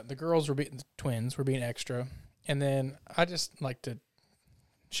the girls were being twins, were being extra. And then I just like to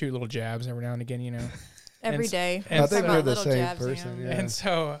shoot little jabs every now and again, you know. Every and- day. and I think so- we're the Little same jabs, person. yeah. Yeah. And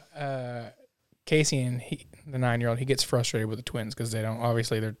so Casey and the 9-year-old, he gets frustrated with the twins because they don't,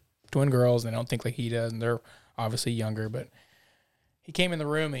 obviously they're twin girls. And they don't think like he does. And they're obviously younger. But he came in the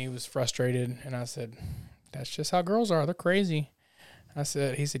room and he was frustrated. And I said, that's just how girls are. They're crazy.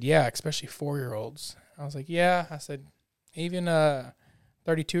 He said, yeah, especially 4-year-olds. I was like, yeah. I said, even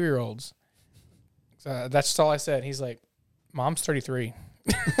 32-year-olds. So that's just all I said. He's like, Mom's 33.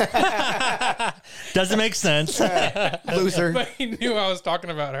 Doesn't make sense. Loser. But he knew I was talking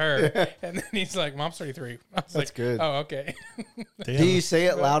about her. And then he's like, Mom's 33. I was That's like, good. oh, okay. Damn. Do you say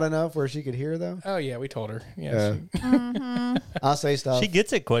it loud enough where she could hear though? Oh, yeah, we told her. Yeah. Yeah. I'll say stuff. She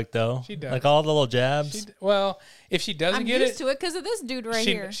gets it quick though. She does. Like all the little jabs. Well, if she doesn't I'm get used it, to it because of this dude right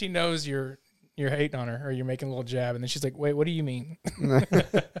here. she knows you're hating on her or you're making a little jab. And then she's like, wait, what do you mean?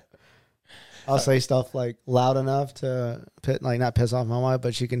 I'll say stuff like loud enough to not piss off my wife,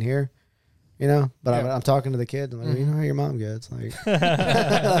 but she can hear. You know, but Yeah. I'm talking to the kids. I'm like, you know how your mom gets, like,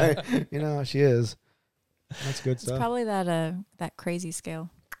 you know how she is. That's good It's stuff. probably that crazy scale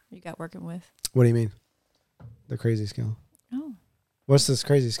you got working with. What do you mean? The crazy scale. Oh, What's this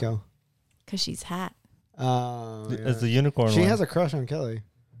crazy scale? because she's hot. Yeah. It's the unicorn She one. has a crush on Kelly.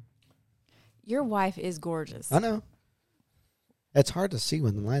 Your wife is gorgeous. I know. It's hard to see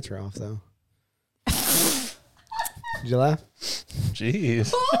when the lights are off, though. Did you laugh?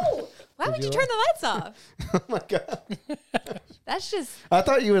 Jeez. Oh, why Did would you you turn the lights off? Oh my god! That's just I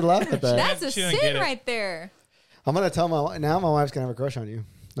thought you would laugh at that. that's a She didn't get sin it. right there. I'm gonna tell my wife's gonna have a crush on you.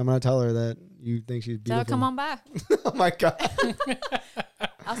 I'm gonna tell her that you think she's So beautiful. come on by. Oh my god!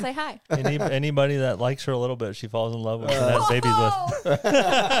 I'll say hi. Anybody that likes her a little bit, she falls in love with and has babies with.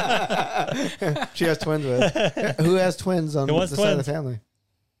 Oh, She has twins with. Who has twins on Who the has side of the twins? family?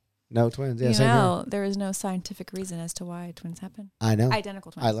 No twins. Yeah, You same here. know, there is no scientific reason as to why twins happen. I know.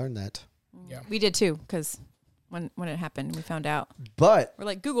 Identical twins. I learned that. Yeah. We did too, because when it happened, we found out. But We're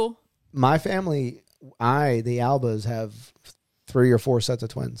like, Google. my family, the Albas, have 3 or 4 sets of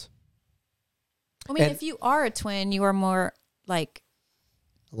twins. I mean, And- if you are a twin, you are more like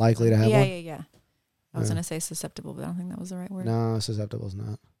Likely to have yeah, one? yeah. I was Yeah. gonna say susceptible, but I don't think that was the right word. No, susceptible is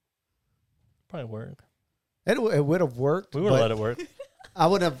not. Probably work. It would have worked. We would have but let it work. I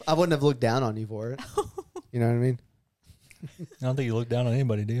wouldn't have looked down on you for it. You know what I mean? I don't think you look down on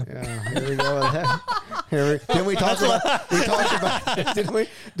anybody, do you? Yeah. Here we go with that. Didn't we talk about? We talked about. Didn't we?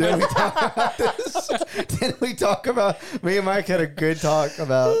 Didn't we talk about this? Didn't we talk about? Me and Mike had a good talk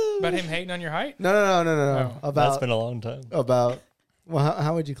about. About him hating on your height? No. Oh. That's About been a long time. Well,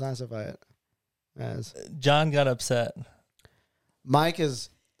 how would you classify it as? John got upset. Mike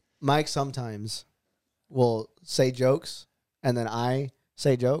sometimes will say jokes, and then I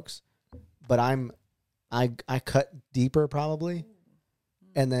say jokes, but I cut deeper probably,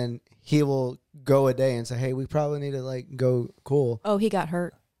 and then he will go a day and say, "Hey, we probably need to like go cool," Oh, he got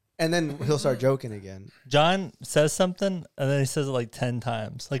hurt. and then he'll start joking again. John says something and then he says it like 10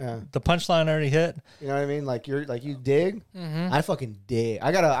 times. Like Yeah. the punchline already hit. You know what I mean? Like you dig. Mm-hmm. I fucking dig.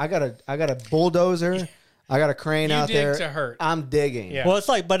 I got a bulldozer. I got a crane You out dig there. to hurt. I'm digging. Yeah. Well, it's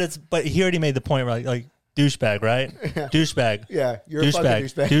like, but he already made the point, right? Like douchebag, right? Douchebag. Yeah, you're a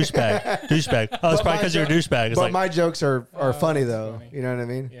Douchebag. fucking douchebag. Douchebag. Douchebag. Oh, it's But probably my because you're a jo- douchebag. It's But like, my jokes are funny that's though. funny. You know what I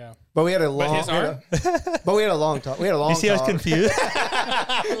mean? Yeah. But we had a long. his aren't? But we had a long talk. We had a long. you see how he's talk. confused?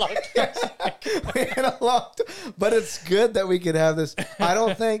 We had a long. But it's good that we could have this. I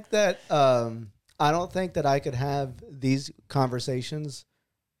don't think that. I don't think that I could have these conversations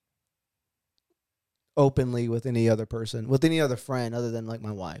openly with any other person, with any other friend, other than like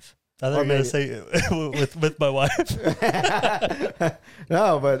my wife. I thought Or you were going maybe- to say with my wife.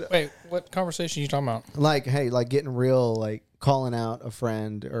 No, but Wait, what conversation are you talking about? like, hey, like getting real, like calling out a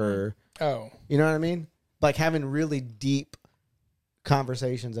friend, or Oh. you know what I mean? Like having really deep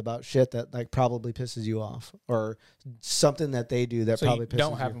conversations about shit that like probably pisses you off, or something that they do that So probably you pisses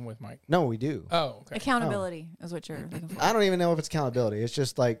don't you. have him with Mike. No, we do. Oh, okay. Accountability is what you're looking for. I don't even know if it's accountability. It's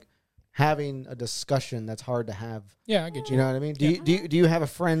just like having a discussion that's hard to have. Yeah, I get You you. know what I mean? Do you have a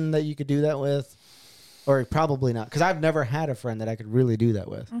friend that you could do that with, or probably not? Because I've never had a friend that I could really do that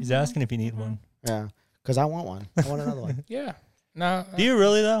with. He's asking if you need one. Yeah, because I want one. I want another one. Yeah. No. Do you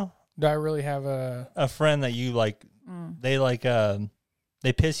really though? Do I really have A friend that you like, they like,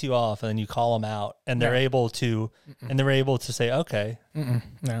 they piss you off and then you call them out and they're No. able to, and they're able to say, okay.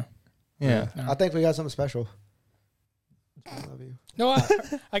 No. Yeah. No. I think we got something special. I love you. No,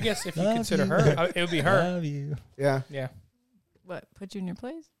 I guess if you Love consider you. her, it would be her. Love you. Yeah. Yeah. What put you in your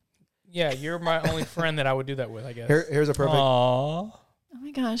place? Yeah, you're my only friend that I would do that with, I guess. Here's a perfect. Aww. Oh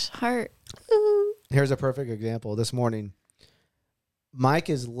my gosh, heart. Here's a perfect example. This morning, Mike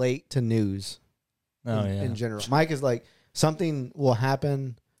is late to news. Oh, yeah. In general, Mike is like something will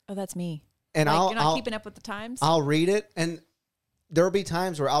happen, Oh, that's me. and Like, I'll you're not I'll, keeping up with the times. I'll read it, and there will be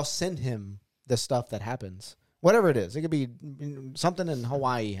times where I'll send him the stuff that happens, whatever it is. It could be something in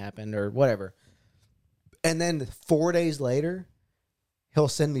Hawaii happened or whatever, and then 4 days later, he'll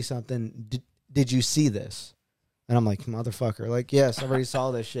send me something. Did you see this? And I'm like, motherfucker, like, yes, I already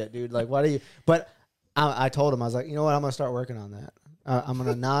saw this shit, dude. Like, why do you? But I told him, I was like, you know what? I'm gonna start working on that. I'm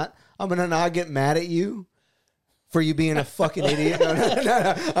gonna not get mad at you for you being a fucking idiot. No.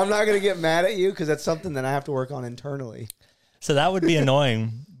 I'm not gonna get mad at you because that's something that I have to work on internally. So that would be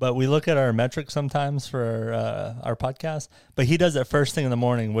annoying, but we look at our metrics sometimes for our podcast, but he does it first thing in the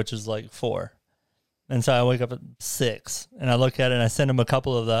morning, which is like 4. And so I wake up at 6 and I look at it and I send him a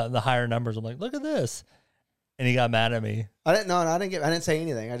couple of the higher numbers. I'm like, look at this. And he got mad at me. I didn't say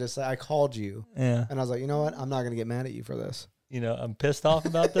anything. I called you Yeah. and I was like, you know what? I'm not gonna get mad at you for this. You know, I'm pissed off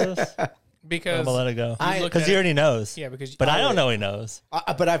about this. I'm Because going to let it go. I- looked Because at he it- already knows. Yeah, because But I don't know he knows.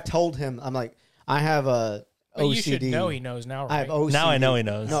 But I've told him. I'm like, I have a But OCD. you should know he knows now, I have right? OCD. Now I know he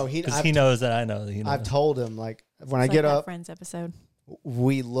knows. No, because he knows that I know that he knows. I've told him like when I It's get like that up, Friends episode.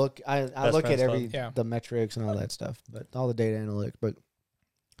 we look. I Best look at Friends every Club. Yeah. the metrics and all that stuff, but all the data analytics. But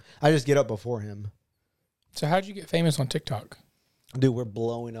I just get up before him. So how'd you get famous on TikTok? Dude, we're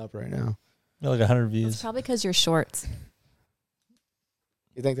blowing up right now. Like 100 It's views. probably because you're shorts.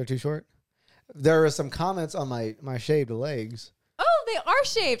 You think they're too short? There are some comments on my shaved legs. Oh, they are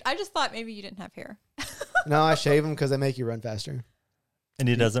shaved. I just thought maybe you didn't have hair. No, I shave them because they make you run faster. And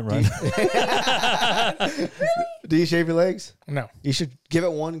he doesn't run. Do you shave your legs? No, You should give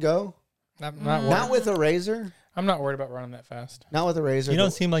it one go. I'm not worried. Not with a razor. I'm not worried about running that fast. Not with a razor. You don't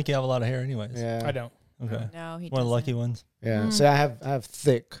but- seem like you have a lot of hair anyways. Yeah. I don't. Okay. No, he One of the lucky doesn't. ones. Yeah. See, I have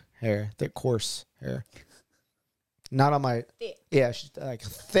thick hair, thick, coarse hair. Not on my. Thick. Yeah, she's like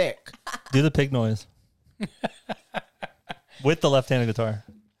thick. Do the pig noise with the left-handed guitar.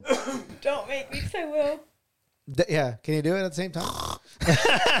 Don't make me, because I will. Yeah, can you do it at the same time?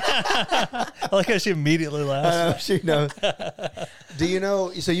 I like how she immediately laughs. She knows. Do you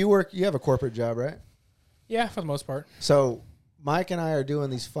know? So you have a corporate job, right? Yeah, for the most part. So Mike and I are doing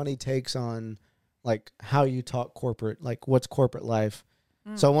these funny takes on like how you talk corporate, like what's corporate life.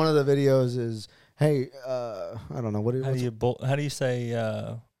 So one of the videos is, hey, I don't know How do you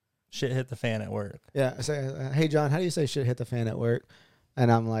say shit hit the fan at work? Yeah, I say, hey John, how do you say shit hit the fan at work?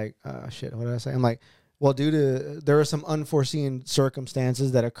 And I'm like, shit, what did I say? I'm like, well, there were some unforeseen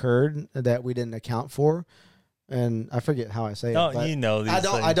circumstances that occurred that we didn't account for, and I forget how I say it. No, But you know these I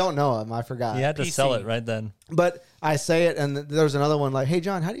things. don't know them. I forgot. You had to PC. sell it right then. But I say it, and there's another one like, hey,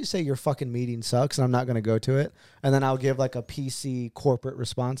 John, how do you say your fucking meeting sucks? And I'm not going to go to it. And then I'll give like a PC corporate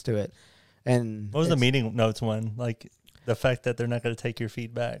response to it. And What was the meeting notes one? Like the fact that they're not going to take your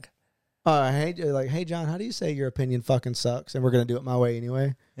feedback. Hey, John, how do you say your opinion fucking sucks? And we're going to do it my way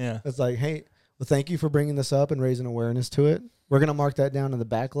anyway. Yeah. It's like, hey, well, thank you for bringing this up and raising awareness to it. We're going to mark that down in the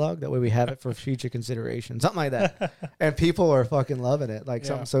backlog. That way we have it for future consideration. Something like that. And people are fucking loving it. Like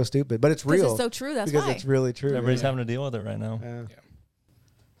something so stupid. But it's Because real. it's so true. That's because why. it's really true. Everybody's having to deal with it right now. Yeah. Yeah.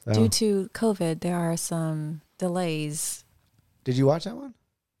 So, Due to COVID, there are some delays. did you watch that one?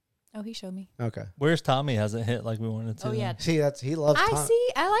 Oh, he showed me. Okay. Where's Tommy? Hasn't hit like we wanted to. Oh, yeah. See, he loves I Tom. see.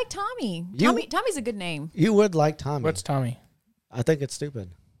 I like Tommy. Tommy's a good name. You would like Tommy. What's Tommy? I think it's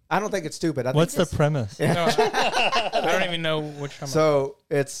stupid. I don't think it's stupid. I What's think the premise? No, I don't even know which Tommy. So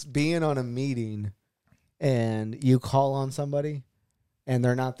it's being on a meeting and you call on somebody and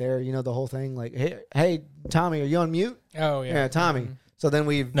they're not there. You know the whole thing. Like, hey, Tommy, are you on mute? Oh yeah, Yeah, Tommy. Mhm. So then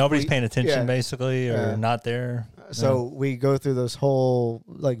Nobody's paying attention yeah. basically, or Yeah. not there. So we go through this whole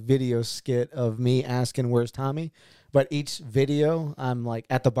like video skit of me asking where's Tommy, but each video I'm like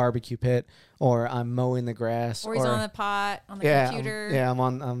at the barbecue pit or I'm mowing the grass Or he's on the pot, on the yeah, computer. I'm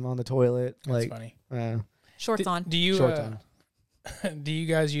on the toilet. That's like funny. Shorts on. Do you shorts on. do you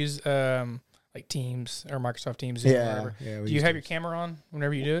guys use like Teams or Microsoft Teams? Zoom or Yeah, whatever? yeah. we Do you used have to. your camera on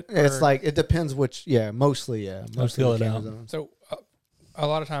whenever you do it? It's Or- like it depends which. Yeah, mostly. Yeah, mostly feel the it camera's out. on. So a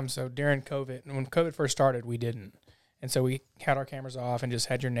lot of times, so during COVID, when COVID first started, we didn't, and so we had our cameras off and just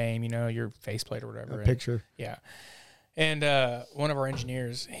had your name, your faceplate or whatever. A and- picture. Yeah. And one of our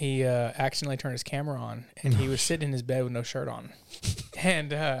engineers, he accidentally turned his camera on, and he was sitting in his bed with no shirt on.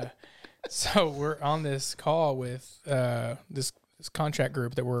 And so we're on this call with this contract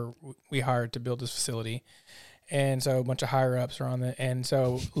group that we hired to build this facility. And so a bunch of higher ups are on it. And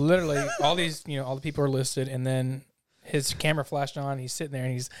so literally all these, all the people are listed, and then his camera flashed on. He's sitting there,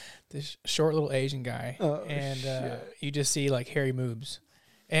 and he's this short little Asian guy, and you just see like hairy moobs.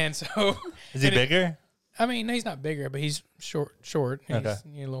 And so Is he bigger? I mean, no, he's not bigger, but he's short. And Okay.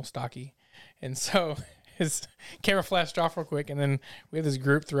 He's a little stocky, and so his camera flashed off real quick, and then we have this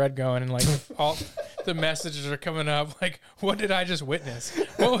group thread going, and like all the messages are coming up. Like, what did I just witness?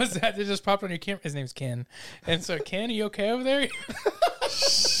 What was that that just popped on your camera? His name's Ken, and so Ken, are you okay over there?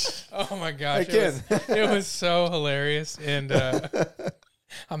 Oh my gosh, Hey, it was so hilarious, and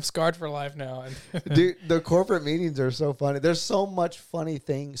I'm scarred for life now. Dude, the corporate meetings are so funny. There's so much funny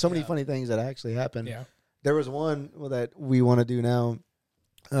things, so many funny things that actually happen. Yeah. There was one that we want to do now.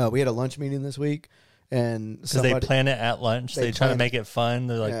 We had a lunch meeting this week, and Because they plan it at lunch. They They try to plan- make it fun.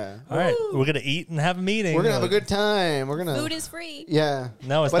 They're like, Yeah. all right, we're going to eat and have a meeting. we're gonna have a Like, good time. We're gonna Food is free. yeah.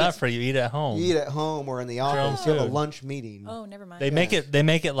 No, it's But not it's- for you. Eat at home. You eat at home or in the own office. You have a food. lunch meeting. Oh, never mind. They make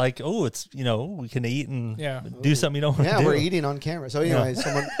it like, oh, it's, we can eat and Yeah. do something you don't want to Yeah, do. we're eating on camera. So anyway,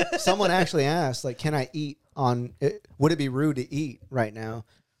 someone actually asked, like, can I eat on it? Would it be rude to eat right now?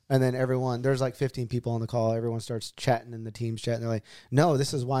 And then there's like 15 people on the call. Everyone starts chatting in the Teams chat. And they're like, no,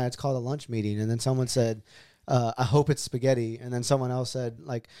 this is why it's called a lunch meeting. And then someone said, I hope it's spaghetti. And then someone else said,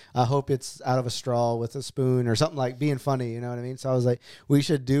 like, I hope it's out of a straw with a spoon or something, like being funny. You know what I mean? So I was like, we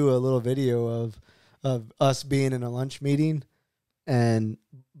should do a little video of us being in a lunch meeting and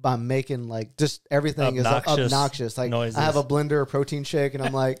by making like just everything is obnoxious. Like noises. I have a blender, a protein shake, and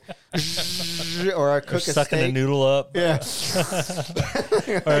I'm like, or I Or cook a sucking steak. a noodle up. Yeah,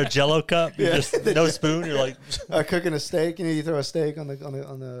 Or a Jello cup. You Yeah. just no spoon. You're like, cooking a steak. You throw a steak on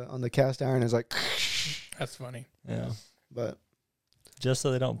the cast iron. It's like, That's funny. yeah. but Just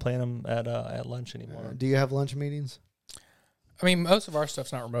so they don't plan them at lunch anymore. do you have lunch meetings? I mean, most of our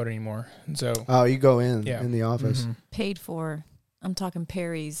stuff's not remote anymore, and so Oh, you go in Yeah. the office. Mhm. Paid for. I'm talking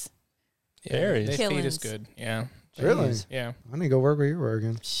Perry's. Berries. They feed us Killings. good. Yeah. Really? Jeez. Yeah. I need to go work where you're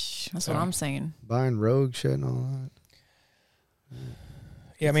working, That's what I'm saying. buying Rogue shit and all that.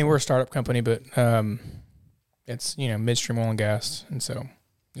 Yeah, I mean, we're a startup company, but it's, midstream oil and gas. And so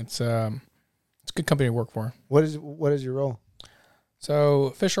it's a good company to work for. What is your role? So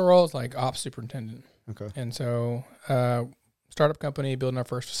official role is like ops superintendent. Okay. And so startup company, building our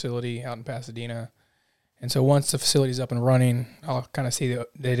first facility out in Pasadena. And so once the facility's up and running, I'll kind of see the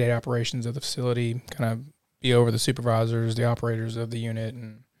day-to-day operations of the facility, kind of be over the supervisors, the operators of the unit.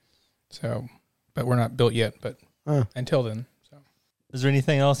 And so, but we're not built yet, but until then. So. Is there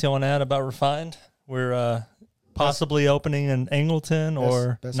anything else you want to add about Refined? We're possibly opening in Angleton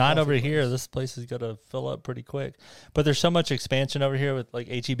or best not coffee over here. place. This place is going to fill up pretty quick. But there's so much expansion over here with like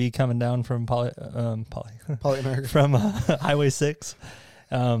HEB coming down from Poly America. from Highway 6.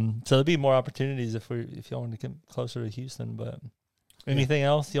 So there'll be more opportunities if y'all want to get closer to Houston. But anything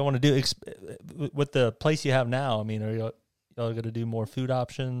else y'all want to do with the place you have now? I mean, are y'all going to do more food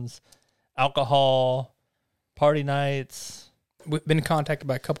options, alcohol, party nights? We've been contacted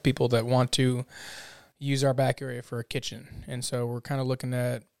by a couple people that want to use our back area for a kitchen. And so we're kind of looking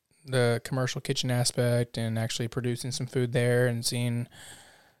at the commercial kitchen aspect and actually producing some food there and seeing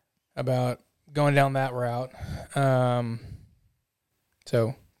about going down that route.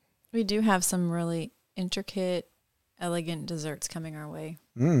 So We do have some really intricate, elegant desserts coming our way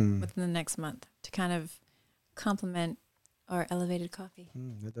Mm. within the next month to kind of complement our elevated coffee.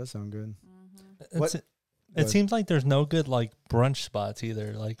 That does sound good. It's, What- it seems like there's no good like brunch spots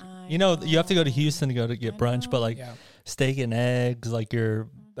either. Like I you have to go to know. Houston to go to get I brunch, but know. like yeah, steak and eggs, like your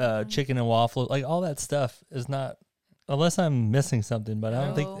chicken and waffle, like all that stuff is not. Unless I'm missing something, but I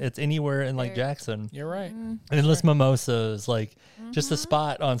don't think No. it's anywhere in like There- Jackson. you're right. Endless mimosas, like just a Mm-hmm.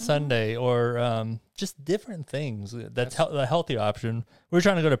 spot on Sunday, or just different things. That's the healthier option. We're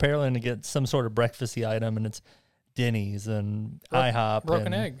trying to go to Pearland to get some sort of breakfasty item, and it's Denny's and IHOP. Broken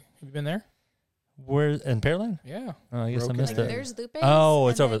and Egg. Have you been there? Where in Pearland? Yeah. Oh, I guess Broken I missed Egg. it. There's Lupe's. Oh,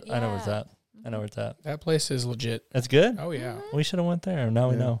 it's and over. then- I know where it's yeah. at. I know where it's at. That place is legit. It's good. Oh, yeah. We should have went there. Now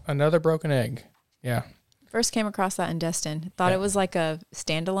we Yeah. know. Another Broken Egg. Yeah. First came across that in Destin. Thought Yeah. it was like a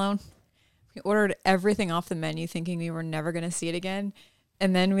standalone. We ordered everything off the menu thinking we were never going to see it again.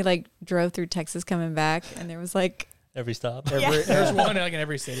 And then we like drove through Texas coming back and there was like, Every stop. There's one like in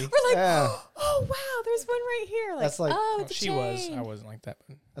every city. we're like, Yeah. oh wow, there's one right here. Like, That's like- oh, Well, it's a she was. chain. I wasn't like that.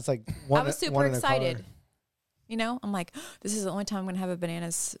 But That's like one. I was super one in a car. excited. You know, I'm like, this is the only time I'm going to have a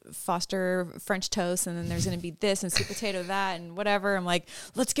bananas Foster French toast. And then there's going to be this and sweet potato that and whatever. I'm like,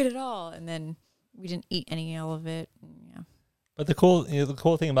 let's get it all. And then we didn't eat any all of it. Yeah. But the cool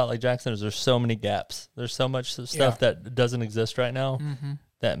thing about like Jackson is there's so many gaps. There's so much stuff Yeah. that doesn't exist right now. mm-hmm.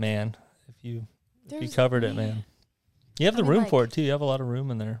 That man, if you There's- covered it, man. You have I the mean, room like- for it too. You have a lot of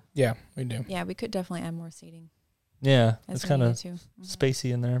room in there. Yeah, we do. Yeah, we could definitely add more seating. Yeah, as it's we kind of needed to. Mhm.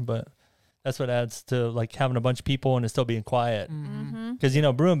 spacey in there, but that's what adds to like having a bunch of people and it still being quiet. Mhm. Because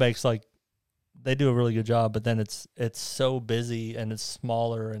Brew and Bake's like they do a really good job, but then it's so busy and it's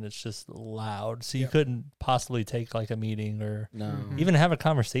smaller and it's just loud, so you Yep. couldn't possibly take like a meeting or No. Mhm. even have a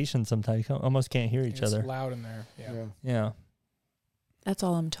conversation. Sometimes you almost can't hear each It's other. loud in there. Yeah. Yeah. Yeah, That's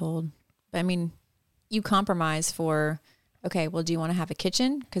all I'm told. But I mean, you compromise for, okay, well, do you want to have a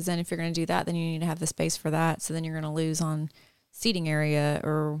kitchen? Because then if you're going to do that, then you need to have the space for that. So then you're going to lose on seating area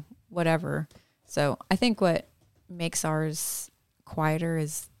or whatever. So I think what makes ours quieter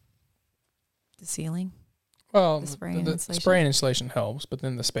is the ceiling. Well, The the, spray and the insulation. spray and insulation helps, but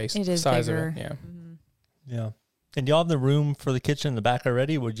then the space, It is size bigger. of it. Yeah. Mhm. yeah. And y'all have the room for the kitchen in the back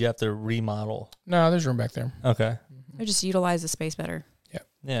already? Would you have to remodel? No, there's room back there. Okay, Or just utilize the space better.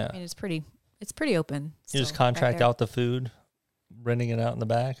 yeah. I mean, it's pretty open. You just still, contract right there. out the food, renting it out in the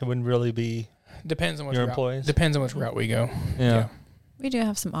back. It wouldn't really be. Depends on which Your route. employees? Depends on which route we go. Yeah, We do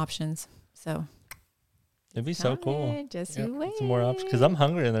have some options. So it'd be so cool. Hey, just Yep. you wait. Some more options because I'm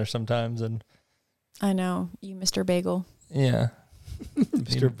hungry in there sometimes, and I know you, Mr. Bagel. yeah,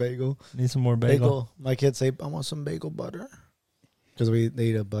 Mr. Bagel. need some more Bagel. bagel. My kids say, I want some bagel butter. Because they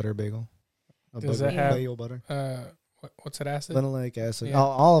eat a butter bagel. A Does bagel, that have- bagel butter. What's that acid? Linoleic acid. Yeah.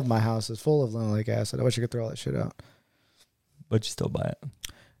 All of my house is full of linoleic acid. I wish I could throw all that shit out. But you still buy it.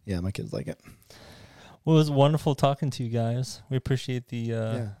 Yeah, my kids like it. Well, it was wonderful talking to you guys. We appreciate the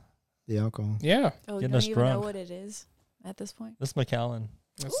Yeah. The alcohol. Yeah, Oh, you Getting don't us even know drunk. what it is at this point. this Macallan.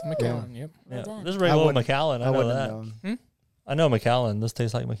 that's the Ooh. McAllen. Yep. Well Yeah, done. this is I regular wouldn't- Macallan. I, I know wouldn't that. have known. I know Macallan. This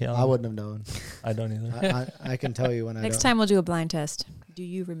tastes like Macallan. I wouldn't have known. I don't either. I can tell you when I Next don't. time we'll do a blind test. Do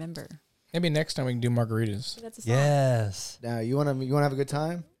you remember? Maybe next time we can do margaritas. That's a song. Yes, Now, you want to have a good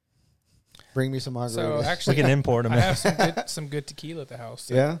time? Bring me some margaritas. So we actually, can import them. I have some good tequila at the house.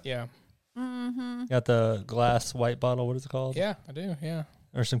 So, Yeah? Yeah. Mm-hmm. Got the glass white bottle. What is it called? Yeah, I do. Yeah.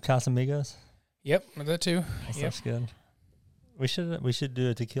 Or some Casamigos. Yep. That too. That Yep. stuff's good. We should do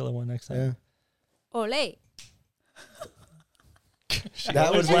a tequila one next Yeah. time. Ole.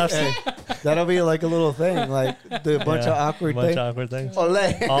 That was that'll be like a little thing, like the bunch of awkward bunch things. of awkward things.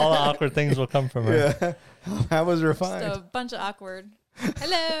 Olé. All the awkward things will come from her. Yeah. That was Just refined. a bunch of awkward.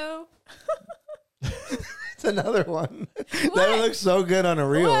 Hello. It's another one. That What? looks so good on a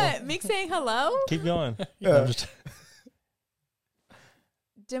reel. What? Me saying hello? Keep going. Yeah. I'm just-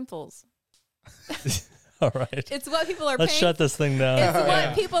 Dimples. all right. It's what people are Let's paying. shut this thing down. It's Yeah.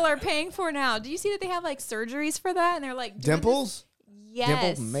 what people are paying for now. Do you see that they have like surgeries for that? And they're like doing Dimples? this-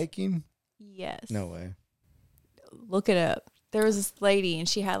 Yes. Dimple making? Yes. No way. Look it up. There was this lady and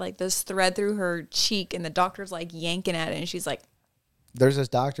she had like this thread through her cheek and the doctor's like yanking at it and she's like, There's this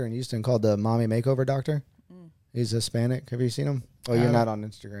doctor in Houston called the Mommy Makeover Doctor. He's Hispanic. Have you seen him? Oh, you're not on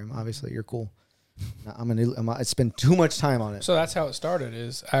Instagram. Obviously, you're cool. No, I spend too much time on it. So that's how it started.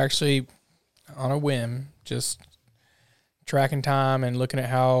 Is I actually, on a whim, just tracking time and looking at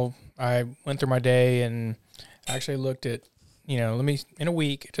how I went through my day, and actually looked at, let me in a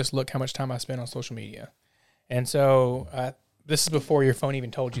week just look how much time I spent on social media. And so this is before your phone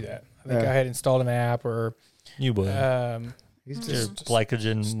even told you that. I think Yeah. I had installed an app or You would. He's Your just,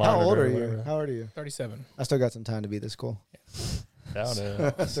 glycogen how monitor. old are or you? whatever. How old are you? 37. I still got some time to be this cool. Doubt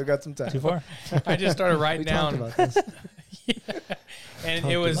it. I still got some time. Too far? I just started We writing talked down, about this. and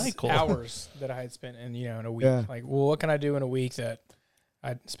Talk it to was Michael. hours that I had spent in a week. Yeah. Like, well, what can I do in a week that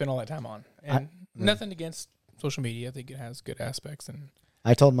I spent all that time on? And nothing against social media. I think it has good aspects. And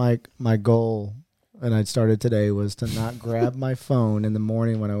I told Mike my goal, and I started today, was to not grab my phone in the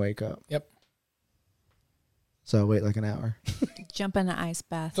morning when I wake up. Yep. So I wait like an hour. jump in an ice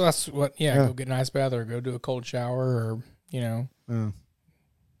bath. So that's what, Yeah. go get an ice bath or go do a cold shower or, Oh.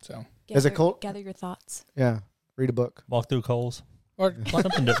 so. Is it cold? Gather your thoughts. Yeah. Read a book. Walk through coals. Or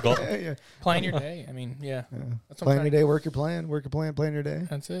Something difficult. Yeah. plan your day. I mean, Yeah. That's what I'm Plan your trying day, work your plan, plan your day.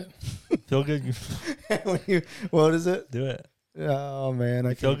 That's it. Feel good. What is it? Do it. Oh man, I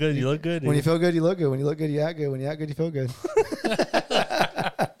You feel can't- good. You look good. When you feel good, you look good. When you look good, you act good. When you act good, you feel good.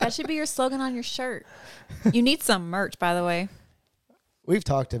 That should be your slogan on your shirt. You need some merch, by the way. We've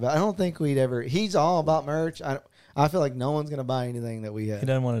talked about. I don't think we'd ever. He's all about merch. I feel like no one's gonna buy anything that we He have.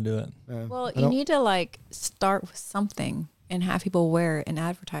 doesn't want to do it. Well, I you don't- need to like start with something and have people wear it and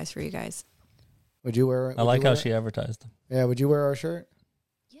advertise for you guys. Would you wear? I like how she advertised them. Yeah. Would you wear our shirt?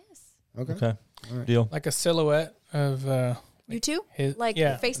 Yes. Okay. Okay. All right. Deal. like a silhouette of You too? his, Like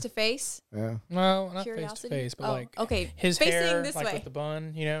yeah. face to face? Yeah. No, not face to Curiosity? face, but Oh, like okay. his Facing hair, this like way. with the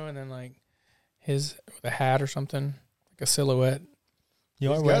bun, and then like his with a hat or something, like a silhouette.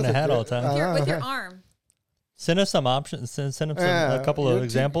 You are These wearing guys a are hat good. all the time. Here, with your yeah. arm. Send us some options. Send him Yeah, a couple you're of too-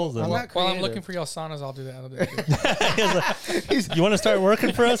 examples. I'm And not While I'm creative. looking for y'all saunas, I'll do that. I'll do that too. you want to start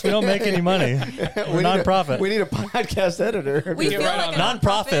working for us? We don't make any money. We're We need a- non-profit. We need a podcast editor. We Get feel right like on a that.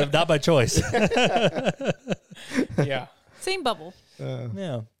 Non-profit, not by choice. Yeah. Same bubble.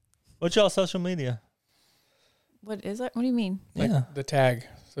 Yeah. What's y'all social media? What is it? What do you mean? Like Yeah. the tag,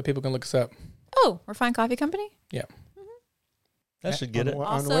 so people can look us up. Oh, Refined Coffee Company? Yeah. That should get it. On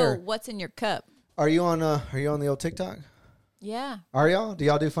Also, where? what's in your cup? Are you on the old TikTok? Yeah. Are y'all? Do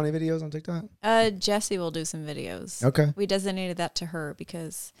y'all do funny videos on TikTok? Jesse will do some videos. Okay. We designated that to her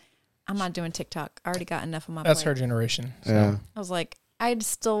because I'm not doing TikTok. I already got enough on my That's plate. her generation. So. Yeah. I was like, I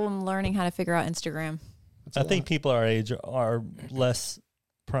still am learning how to figure out Instagram. I think people our age are less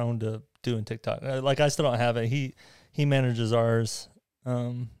prone to doing TikTok. Like I still don't have it. He manages ours.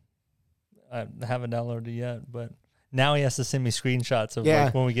 I haven't downloaded it yet, but now he has to send me screenshots of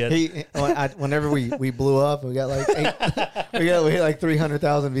like when we get. Whenever we blew up, we got like we hit like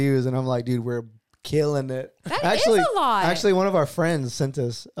 300,000 views, and I'm like, dude, we're killing it. That is a lot. Actually, one of our friends sent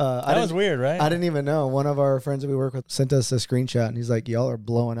us. that was weird, right? I didn't even know. One of our friends that we work with sent us a screenshot, and he's like, "Y'all are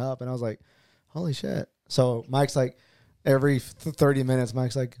blowing up," and I was like, "Holy shit!" So Mike's like, every 30 minutes,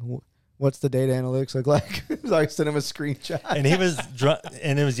 Mike's like, "What's the data analytics look like?" So I sent him a screenshot. And he was drunk,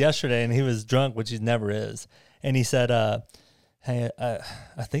 and it was yesterday, and he was drunk, which he never is. And he said, "Hey,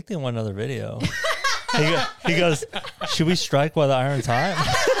 I think they want another video." he goes, "Should we strike while the iron's hot?"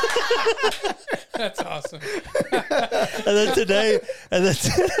 That's awesome. And then today, Did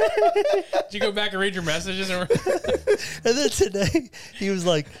you go back and read your messages? and then today, he was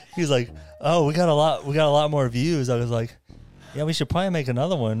like, "Oh, we got a lot more views." I was like, "Yeah, we should probably make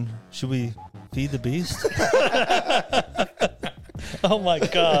another one. Should we feed the beast?" Oh my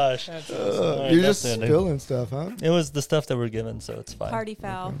gosh! All right, You're that's just the ending. spilling stuff, huh? It was the stuff that we're given, so it's fine. Party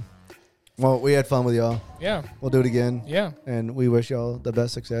foul. Well, we had fun with y'all. Yeah. We'll do it again. Yeah. And we wish y'all the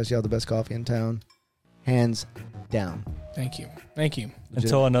best success. Y'all the best coffee in town. Hands down. Thank you. Thank you.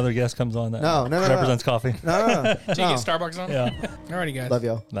 Until another guest comes on that No. represents coffee. No. Did you get Starbucks on? Yeah. Alrighty, guys. Love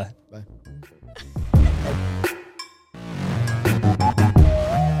y'all. Bye. Bye.